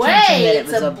pay attention that it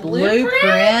it's was a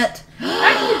blueprint.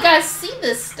 How do you guys see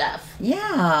this stuff?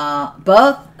 Yeah,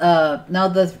 both, no,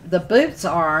 the boots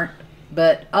aren't,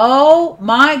 but, oh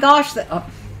my gosh,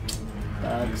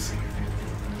 bugs,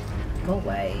 go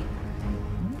away.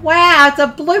 Wow, it's a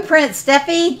blueprint,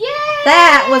 Steffi. Yay!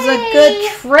 That was a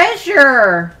good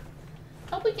treasure.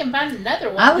 Hope we can find another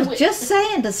one. I was just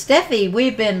saying to Steffi,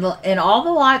 we've been, in all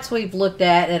the lights we've looked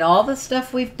at and all the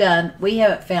stuff we've done, we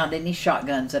haven't found any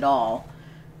shotguns at all.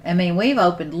 I mean, we've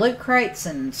opened loot crates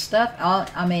and stuff.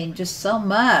 I mean, just so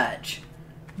much.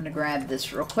 I'm going to grab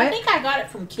this real quick. I think I got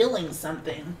it from killing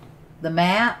something. The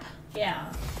map.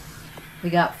 Yeah.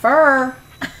 We got fur.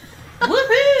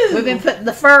 Woohoo! We've been putting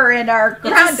the fur in our It's a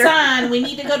grinder. sign. We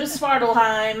need to go to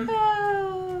Svartalheim.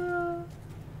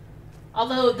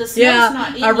 Although the snow's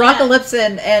not in yet. Rockalypse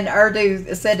and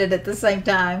Urdu said it at the same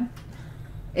time.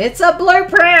 It's a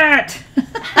blueprint.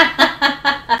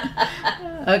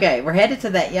 Okay, we're headed to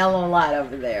that yellow light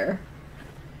over there.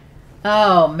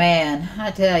 Oh man, I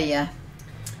tell you.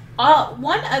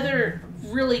 One other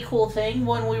really cool thing,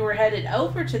 when we were headed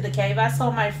over to the cave, I saw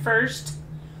my first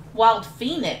wild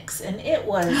phoenix, and it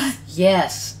was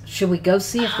yes. Should we go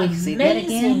see if we can see that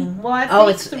again? Well,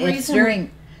 I think it's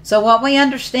during. So what we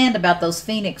understand about those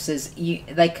phoenixes,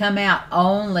 they come out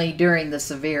only during the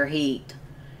severe heat.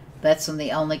 That's when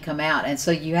they only come out, and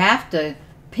so you have to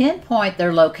pinpoint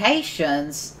their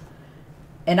locations.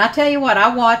 And I tell you what,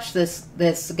 I watched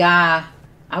this guy.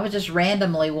 I was just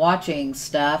randomly watching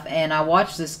stuff, and I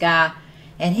watched this guy,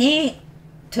 and he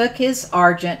took his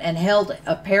Argent and held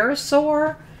a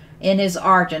parasaur in his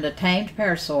Argent, a tamed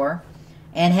parasaur,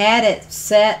 and had it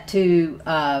set to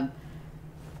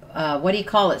what do you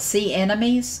call it? See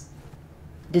enemies,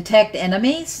 detect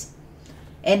enemies,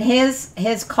 and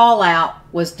his call out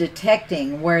was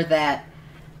detecting where that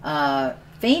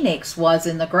phoenix was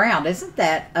in the ground. Isn't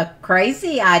that a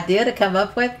crazy idea to come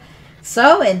up with?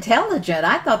 So intelligent.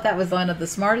 I thought that was one of the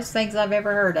smartest things I've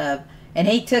ever heard of. And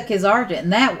he took his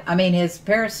Argent, and his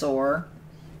parasaur,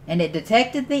 and it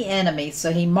detected the enemy,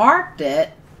 so he marked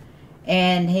it,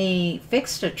 and he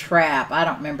fixed a trap. I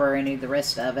don't remember any of the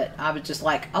rest of it. I was just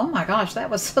like, oh my gosh, that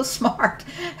was so smart.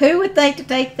 Who would think to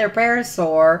take their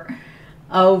parasaur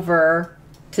over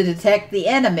to detect the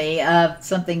enemy of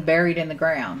something buried in the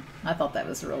ground? I thought that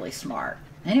was really smart.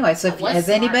 Anyway, so have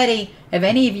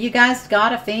any of you guys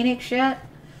got a phoenix yet?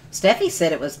 Steffi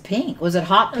said it was pink. Was it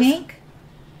hot pink?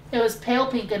 It was pale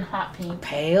pink and hot pink.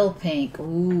 Pale pink.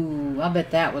 Ooh, I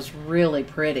bet that was really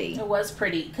pretty. It was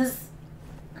pretty because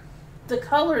the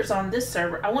colors on this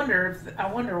server. I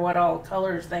wonder what all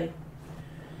colors they.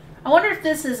 I wonder if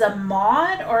this is a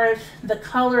mod or if the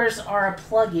colors are a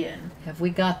plug-in. Have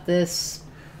we got this?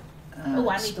 Oh,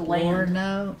 I need to land.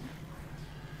 Note.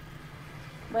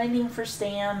 Landing for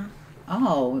Stam.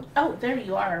 Oh. Oh, there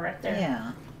you are, right there.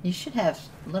 Yeah. You should have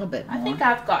a little bit more. I think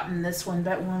I've gotten this one,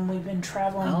 but when we've been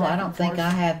traveling back I don't think I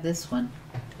have this one.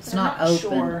 It's not open.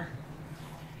 Sure.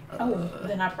 Oh,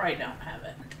 then I probably don't have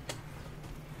it.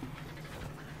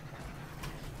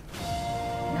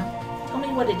 No. Tell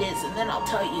me what it is, and then I'll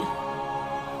tell you.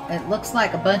 It looks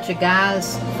like a bunch of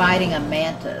guys fighting a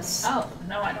mantis. Oh,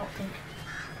 no, I don't think.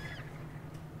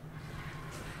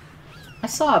 I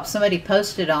saw somebody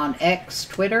posted on X,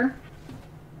 Twitter,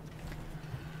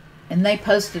 and they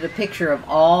posted a picture of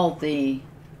all the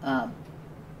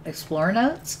Explorer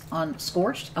notes on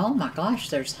Scorched. Oh my gosh,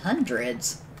 there's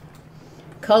hundreds.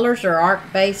 Colors are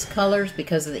arc-based colors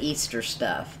because of the Easter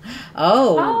stuff.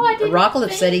 Oh,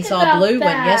 Rocklet said he saw a blue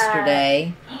one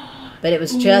yesterday, but it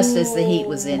was just as the heat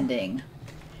was ending.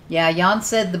 Yeah, Jan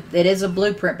said it is a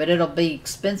blueprint, but it'll be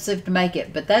expensive to make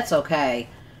it, but that's okay.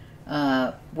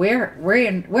 We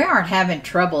aren't having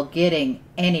trouble getting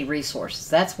any resources.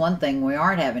 That's one thing we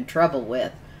aren't having trouble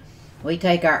with. We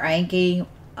take our Anki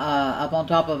up on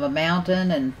top of a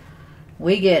mountain, and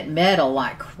we get metal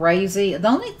like crazy. The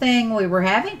only thing we were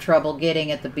having trouble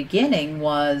getting at the beginning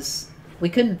was we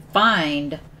couldn't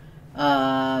find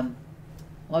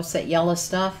what's that yellow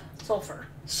stuff? Sulfur.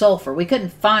 Sulfur. We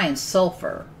couldn't find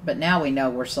sulfur, but now we know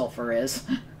where sulfur is.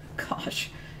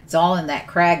 Gosh, it's all in that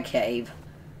Crag cave.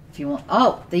 If you want,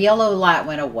 oh, the yellow light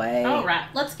went away. All right,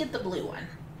 let's get the blue one.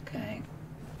 Okay.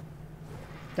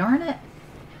 Darn it.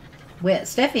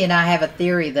 Steffi and I have a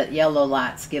theory that yellow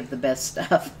lights give the best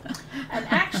stuff. And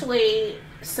actually,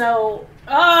 so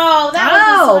that was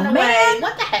this one away.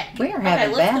 What the heck? We are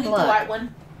having bad luck. Let's delete the white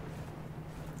one.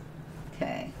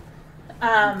 Okay.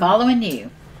 Following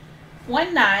you.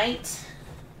 One night,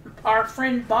 our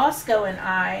friend Bosco and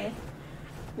I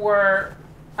were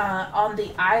on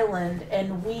the island,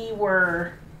 and we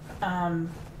were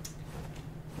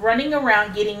running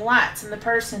around getting lights, and the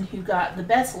person who got the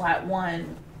best light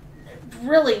won.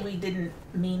 Really, we didn't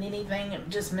mean anything. It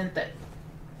just meant that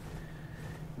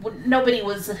nobody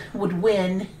would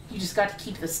win. You just got to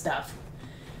keep the stuff.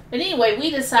 But anyway,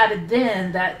 we decided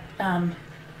then that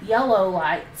yellow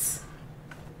lights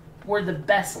were the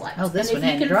best lights. Oh, this and one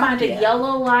if you can find a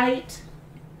yellow light.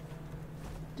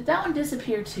 Did that one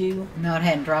disappear too? No, it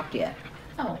hadn't dropped yet.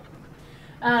 Oh.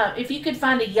 If you could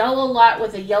find a yellow light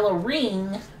with a yellow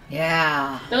ring.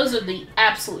 Yeah. Those are the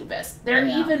absolute best. They're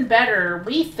even better,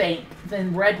 we think,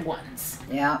 than red ones.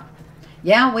 Yeah.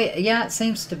 Yeah, it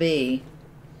seems to be.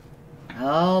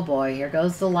 Oh boy, here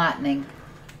goes the lightning.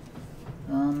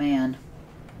 Oh man.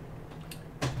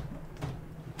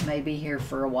 May be here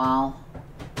for a while.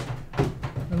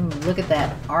 Ooh, look at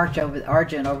that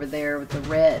Argent over there with the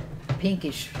red,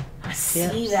 pinkish I tips.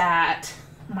 see that.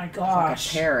 Oh my gosh.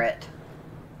 It's like a parrot.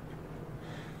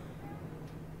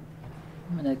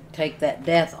 I'm going to take that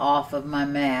death off of my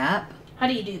map. How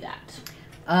do you do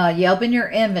that? You open your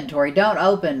inventory. Don't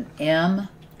open M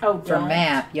for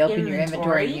map. You open your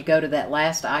inventory and you go to that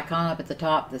last icon up at the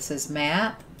top that says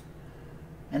map.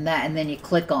 And then you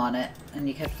click on it, and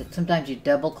you have to, sometimes you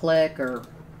double click or,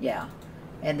 yeah.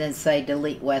 And then say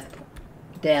delete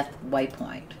death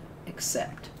waypoint,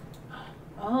 accept.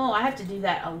 Oh, I have to do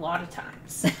that a lot of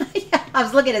times. Yeah, I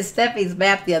was looking at Steffi's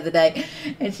map the other day,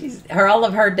 and all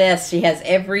of her deaths, she has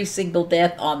every single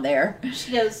death on there.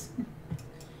 She goes,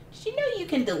 did you know you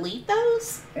can delete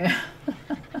those? Yeah.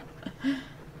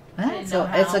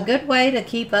 It's a good way to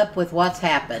keep up with what's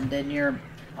happened in your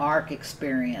Ark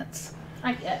experience.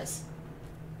 I guess.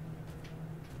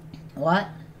 What?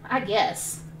 I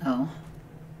guess. Oh.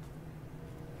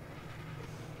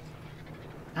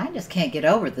 I just can't get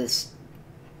over this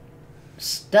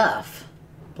stuff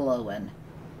blowing.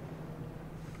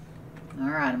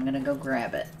 Alright, I'm gonna go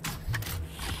grab it.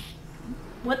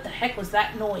 What the heck was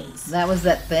that noise? That was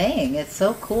that thing. It's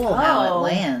so cool how it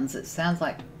lands. It sounds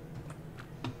like...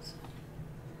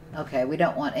 Okay, we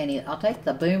don't want any... I'll take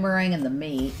the boomerang and the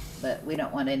meat, but we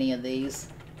don't want any of these.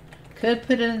 Could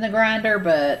put it in the grinder,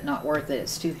 but not worth it.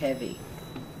 It's too heavy.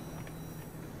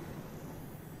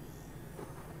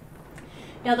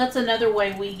 Yeah, that's another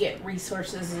way we get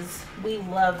resources is we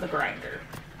love the grinder.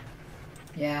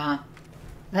 Yeah.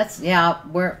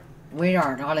 We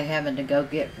aren't hardly having to go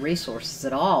get resources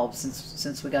at all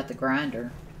since we got the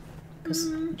grinder.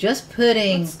 Because just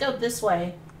putting... Let's go this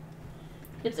way.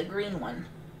 Get the green one.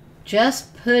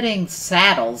 Just putting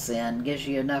saddles in gives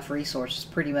you enough resources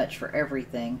pretty much for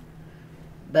everything.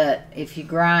 But if you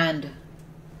grind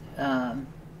a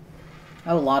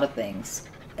lot of things.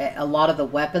 A lot of the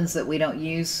weapons that we don't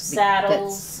use,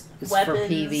 saddles, weapons for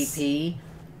PvP.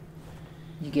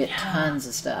 You get tons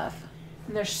of stuff.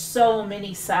 And there's so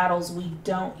many saddles we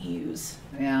don't use.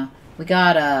 Yeah, we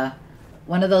got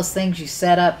one of those things you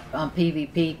set up on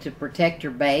PvP to protect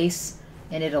your base,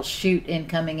 and it'll shoot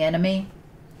incoming enemy.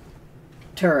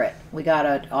 Turret. We got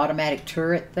an automatic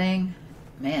turret thing.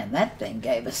 Man, that thing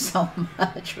gave us so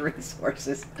much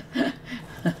resources.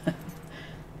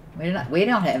 We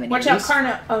don't have any. Watch out,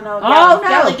 Carno. Oh no.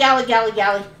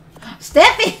 Galley.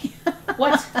 Steffi!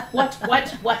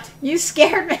 What? You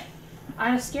scared me.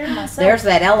 I scared myself. There's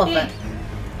that elephant.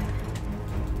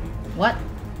 What?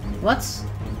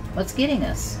 What's getting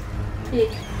us? Pig.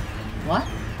 What?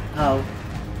 Oh.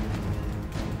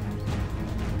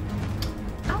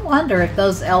 I wonder if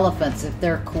those elephants, if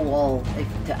they're cool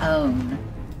to own.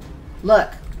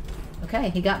 Look. Okay,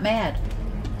 he got mad.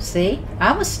 See?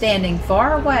 I was standing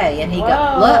far away and he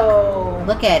got...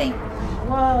 Look at him.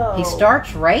 Whoa. He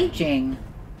starts raging.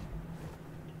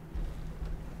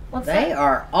 They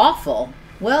are awful.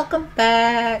 Welcome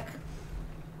back.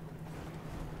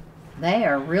 They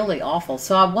are really awful.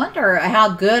 So I wonder how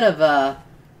good of a...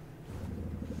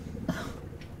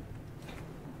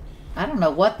 I don't know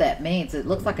what that means. It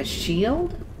looks like a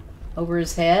shield over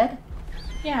his head.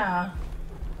 Yeah.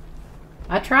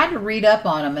 I tried to read up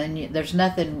on him, and there's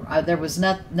nothing. There was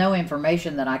no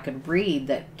information that I could read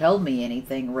that told me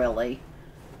anything really.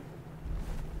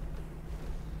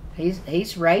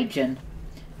 He's raging,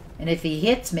 and if he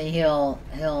hits me, he'll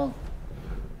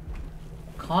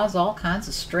cause all kinds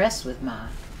of stress with my.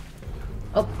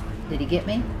 Oh, did he get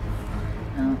me?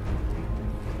 No.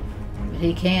 But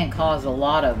he can cause a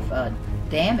lot of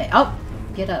damage. Oh.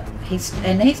 Get up. He's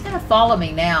gonna follow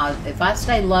me now. If I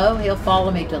stay low, he'll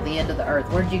follow me till the end of the earth.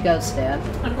 Where'd you go, Steph?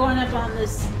 I'm going up on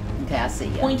this okay, I see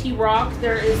you. Pointy rock.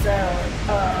 There is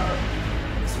a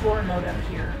explorer mode up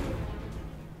here.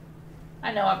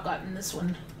 I know I've gotten this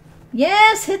one.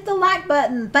 Yes, hit the like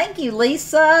button. Thank you,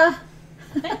 Lisa.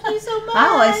 Thank you so much. I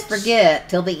always forget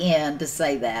till the end to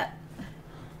say that.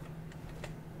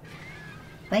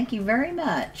 Thank you very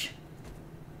much.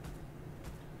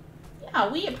 Yeah,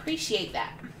 we appreciate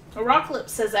that. Rocklip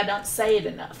says I don't say it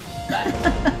enough, but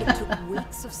it took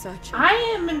weeks of searching. I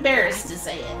am embarrassed to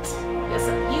say it because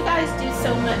you guys do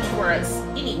so much for us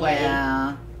anyway.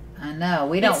 Yeah, I know.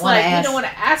 We don't want to ask. We don't want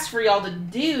to ask for y'all to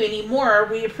do anymore.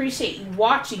 We appreciate you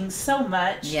watching so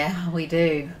much. Yeah, we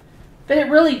do. But it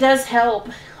really does help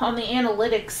on the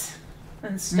analytics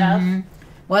and stuff. Mm-hmm.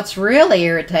 What's really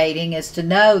irritating is to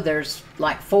know there's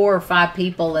like 4 or 5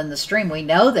 people in the stream. We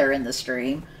know they're in the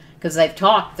stream. Because they've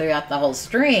talked throughout the whole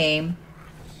stream.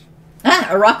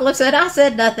 Oracle said, I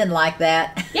said nothing like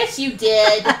that. Yes, you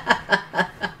did.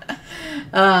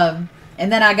 And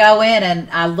then I go in and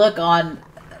I look on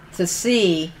to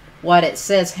see what it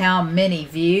says, how many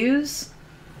views.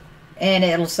 And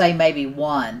it'll say maybe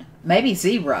 1, maybe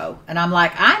 0. And I'm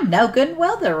like, I know good and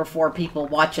well there were 4 people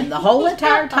watching the whole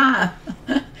entire time.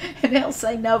 And it'll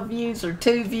say no views or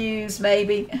 2 views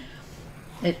maybe.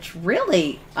 It's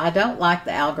really, I don't like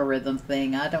the algorithm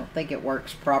thing. I don't think it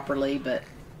works properly, but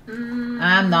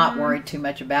I'm not worried too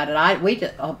much about it. We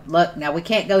just look now. We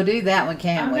can't go do that one,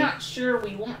 can we? I'm not sure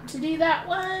we want to do that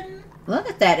one. Look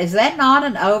at that. Is that not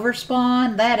an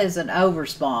overspawn? That is an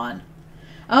overspawn.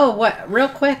 Oh, what? Real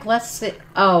quick, let's see.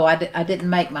 Oh, I didn't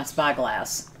make my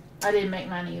spyglass. I didn't make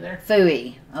mine either.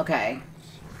 Phooey. Okay.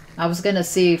 I was going to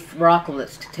see if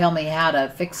Rocklet could tell me how to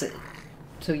fix it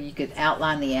so you could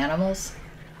outline the animals.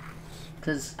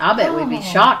 Because I bet we'd be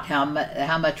shocked how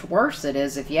much worse it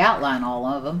is if you outline all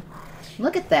of them.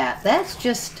 Look at that. That's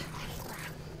just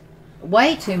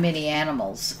way too many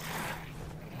animals.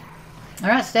 All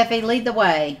right, Steffi, lead the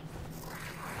way.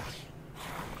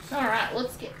 All right,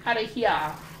 let's get out of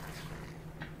here.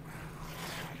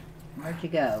 Where'd you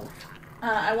go?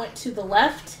 I went to the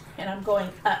left, and I'm going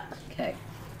up. Okay.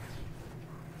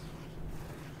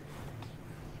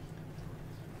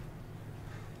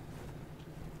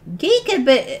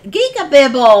 Geekabibble!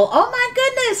 Oh my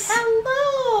goodness!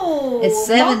 Hello! It's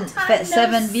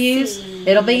seven views. See.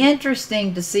 It'll be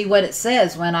interesting to see what it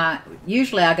says when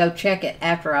usually I go check it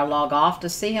after I log off to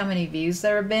see how many views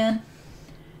there have been.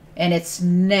 And it's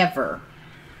never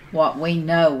what we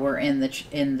know we're in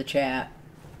the chat.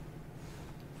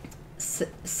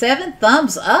 7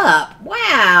 thumbs up.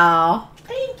 Wow.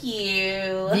 Thank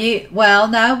you. Well,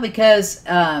 no, because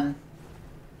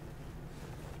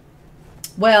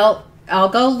well, I'll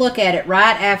go look at it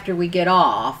right after we get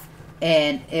off,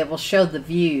 and it will show the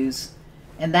views.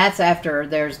 And that's after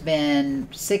there's been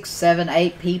 6, 7,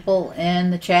 8 people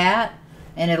in the chat,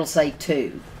 and it'll say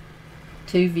 2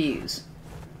 views.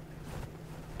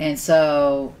 And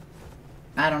so,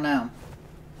 I don't know.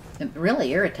 It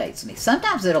really irritates me.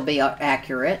 Sometimes it'll be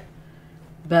accurate,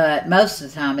 but most of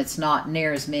the time it's not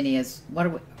near as many as, what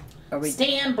are we?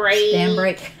 Stand break. Stand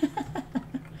break.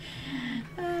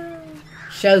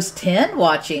 Shows 10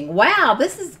 watching. Wow,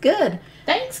 this is good.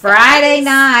 Thanks, Friday guys.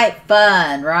 night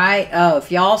fun, right? Oh,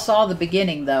 if y'all saw the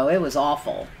beginning, though, it was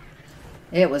awful.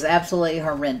 It was absolutely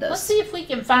horrendous. Let's see if we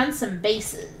can find some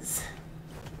bases.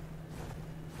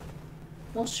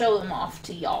 We'll show them off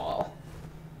to y'all.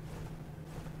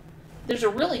 There's a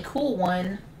really cool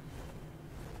one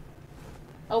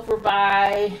over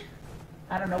by,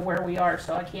 I don't know where we are,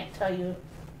 so I can't tell you.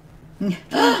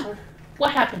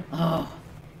 What happened? Oh,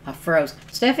 I froze.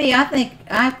 Steffi, I think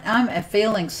I'm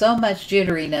feeling so much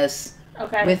jitteriness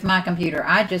with my computer.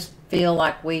 I just feel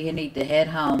like we need to head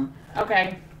home.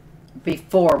 Okay.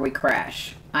 Before we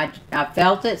crash. I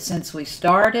felt it since we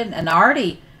started, and I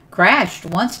already crashed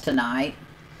once tonight.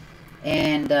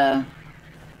 And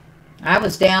I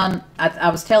was down. I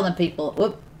was telling people,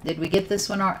 whoop, did we get this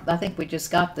one? I think we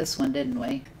just got this one, didn't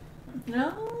we?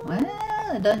 No.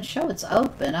 Well, it doesn't show it's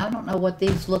open. I don't know what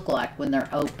these look like when they're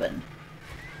open.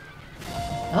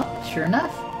 Oh, sure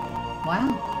enough.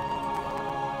 Wow.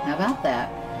 How about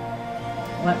that?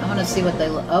 Well, I want to see what they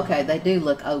look. Okay, they do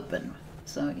look open.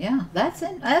 So yeah, that's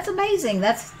it. That's amazing.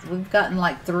 We've gotten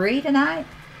like 3 tonight.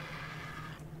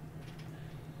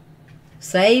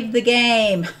 Save the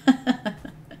game.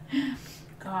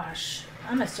 Gosh,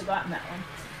 I must have gotten that one.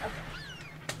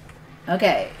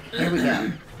 Okay, here we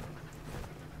go.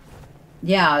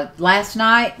 Yeah, last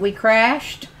night we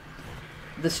crashed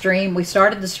the stream. We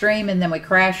started the stream and then we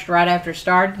crashed right after it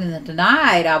started. And then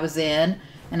tonight I was in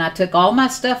and I took all my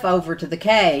stuff over to the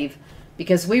cave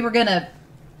because we were going to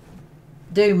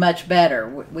do much better.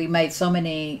 We made so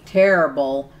many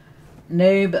terrible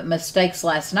noob mistakes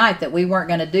last night that we weren't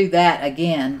going to do that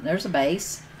again. There's a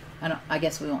base. I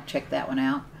guess we won't check that one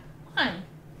out. Why?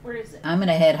 Where is it? I'm going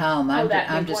to head home.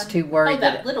 I'm just too worried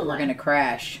that we're going to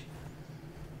crash.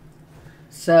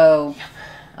 So,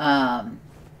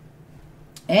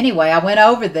 anyway, I went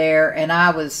over there and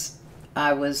I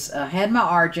had my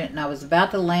Argent and I was about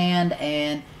to land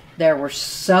and there was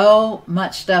so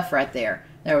much stuff right there.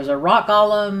 There was a rock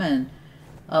golem and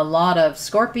a lot of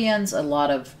scorpions, a lot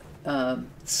of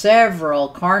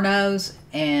several carnos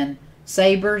and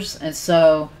sabers, and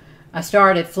so I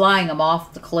started flying them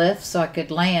off the cliff so I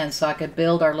could land, so I could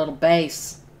build our little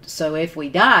base. So if we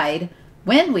died,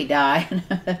 when we died,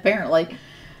 apparently,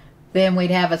 then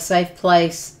we'd have a safe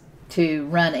place to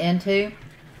run into.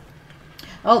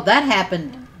 Oh, that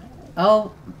happened.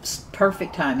 Oh,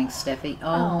 perfect timing, Steffi.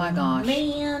 Oh my gosh.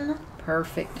 Man.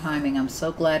 Perfect timing. I'm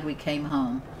so glad we came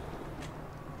home.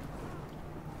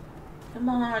 Come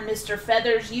on, Mr.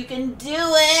 Feathers, you can do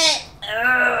it!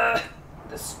 Ugh,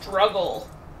 the struggle.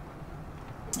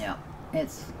 Yeah,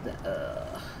 it's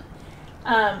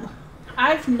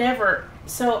I've never,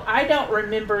 so I don't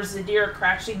remember Zadira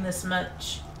crashing this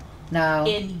much. No.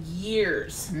 In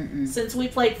years. Since we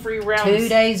played free rounds. 2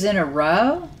 days in a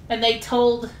row? And they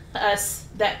told us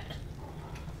that,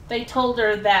 they told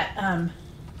her that,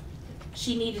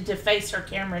 she needed to face her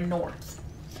camera north.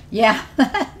 Yeah.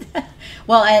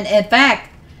 Well, and in fact,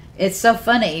 it's so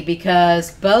funny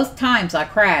because both times I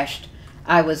crashed,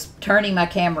 I was turning my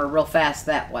camera real fast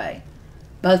that way.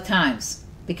 Both times.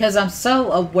 Because I'm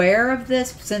so aware of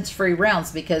this since free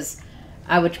rounds, because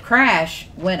I would crash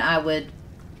when I would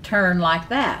turn like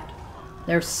that.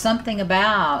 There's something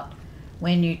about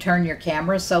when you turn your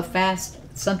camera so fast,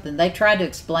 something. They tried to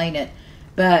explain it,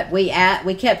 but we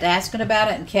kept asking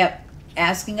about it and kept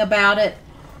asking about it,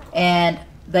 and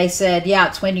they said, yeah,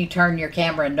 it's when you turn your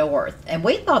camera north. And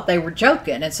we thought they were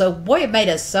joking, and so, boy, it made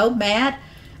us so mad.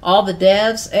 All the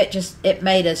devs, it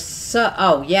made us so,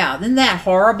 oh, yeah, isn't that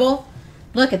horrible?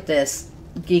 Look at this,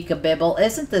 Geekabibble.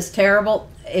 Isn't this terrible?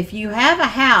 If you have a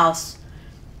house,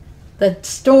 the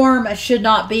storm should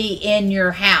not be in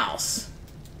your house.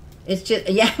 It's just,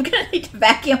 yeah, I'm going to need to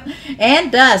vacuum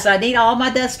and dust. I need all my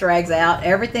dust rags out.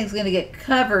 Everything's going to get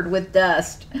covered with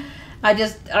dust. I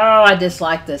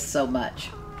dislike this so much.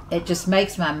 It just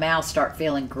makes my mouth start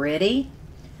feeling gritty.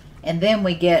 And then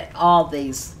we get all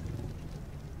these,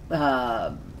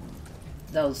 those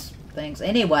things.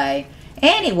 Anyway,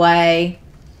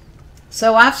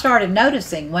 so I've started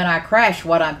noticing when I crash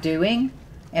what I'm doing.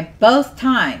 And both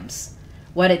times,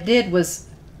 what it did was,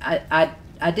 I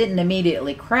didn't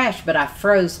immediately crash, but I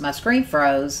froze, my screen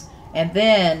froze, and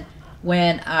then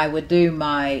when I would do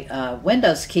my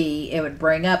Windows key, it would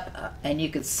bring up, and you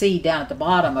could see down at the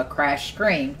bottom a crash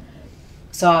screen.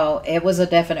 So it was a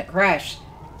definite crash.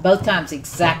 Both times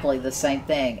exactly the same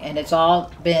thing, and it's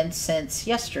all been since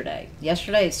yesterday.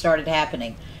 Yesterday it started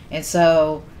happening, and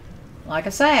so, like I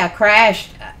say, I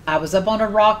crashed. I was up on a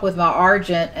rock with my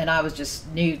Argent, and I was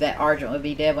just knew that Argent would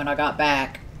be dead when I got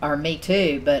back, or me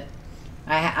too. But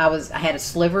I had a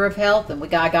sliver of health, and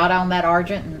I got on that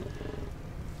Argent and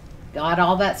got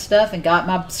all that stuff and got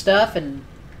my stuff and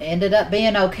ended up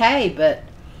being okay. But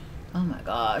oh my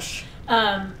gosh,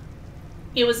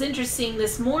 it was interesting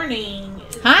this morning.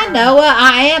 Hi Noah,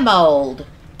 I am old.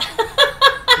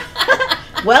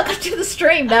 Welcome to the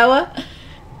stream, Noah.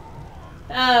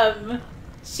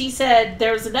 She said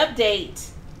there was an update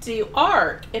to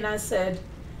Ark, and I said,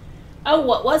 oh,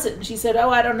 what was it? And she said, oh,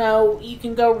 I don't know, you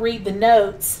can go read the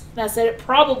notes. And I said, it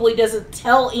probably doesn't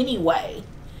tell anyway.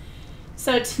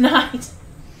 So tonight,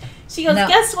 she goes,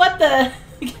 guess what the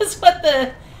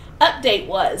update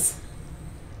was?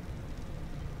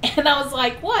 And I was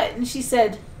like, what? And she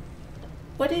said,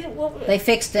 what they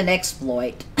fixed an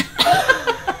exploit.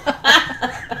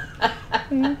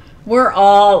 We're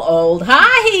all old.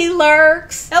 Hi,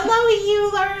 Healers.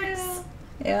 Hello, Healers.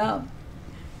 Yeah.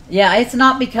 Yeah, it's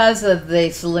not because of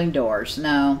the saloon doors.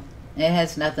 No, it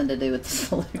has nothing to do with the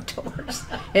saloon doors.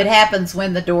 It happens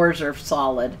when the doors are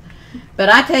solid. But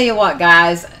I tell you what,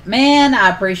 guys, man, I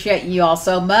appreciate you all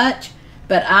so much.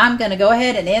 But I'm going to go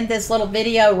ahead and end this little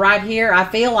video right here. I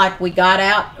feel like we got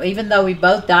out, even though we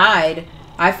both died,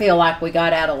 I feel like we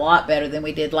got out a lot better than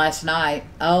we did last night.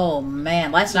 Oh,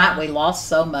 man. Last night we lost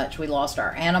so much. We lost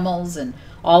our animals and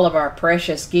all of our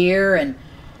precious gear. And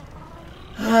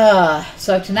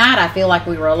so tonight I feel like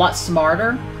we were a lot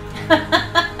smarter.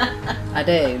 I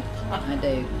do.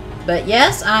 But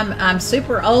yes, I'm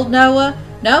super old, Noah.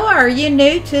 Noah, are you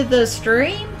new to the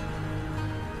stream?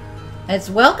 It's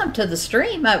welcome to the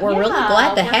stream. We're really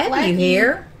glad to have you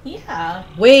here. Yeah.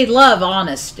 We love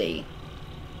honesty.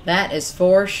 That is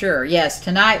for sure. Yes,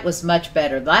 tonight was much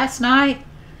better. Last night,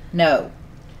 no.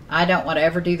 I don't want to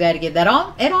ever do that again.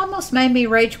 It almost made me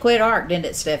rage quit Ark, didn't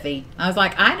it, Steffi? I was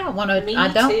like, I don't want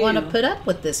to put up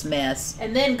with this mess.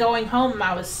 And then going home,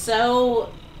 I was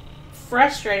so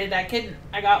frustrated.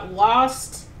 I got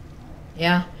lost.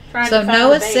 Yeah. So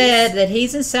Noah said that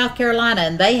he's in South Carolina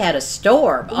and they had a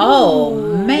storm. Ooh.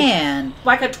 Oh, man.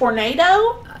 Like a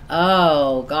tornado?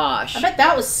 Oh, gosh. I bet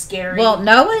that was scary. Well,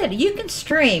 Noah, you can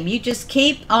stream. You just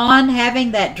keep on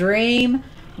having that dream.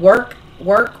 Work,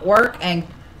 and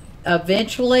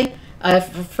eventually a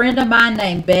friend of mine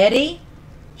named Betty,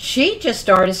 she just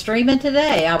started streaming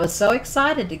today. I was so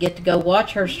excited to get to go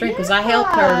watch her stream because I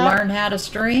helped her learn how to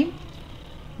stream.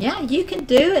 Yeah, you can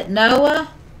do it,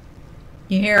 Noah.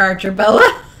 You hear Archer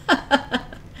Boa?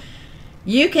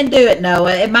 You can do it,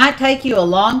 Noah. It might take you a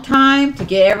long time to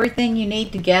get everything you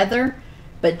need together,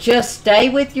 but just stay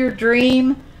with your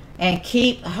dream and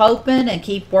keep hoping and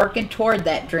keep working toward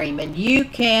that dream, and you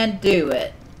can do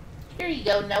it. Here you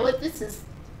go, Noah. This is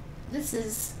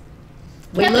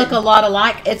we look a lot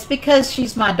alike. It's because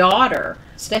she's my daughter.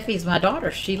 Steffi's my daughter.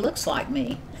 She looks like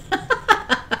me.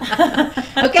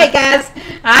 Okay, guys,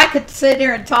 I could sit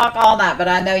here and talk all night, but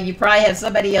I know you probably have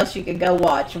somebody else you can go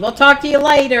watch. We'll talk to you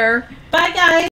later. Bye, guys.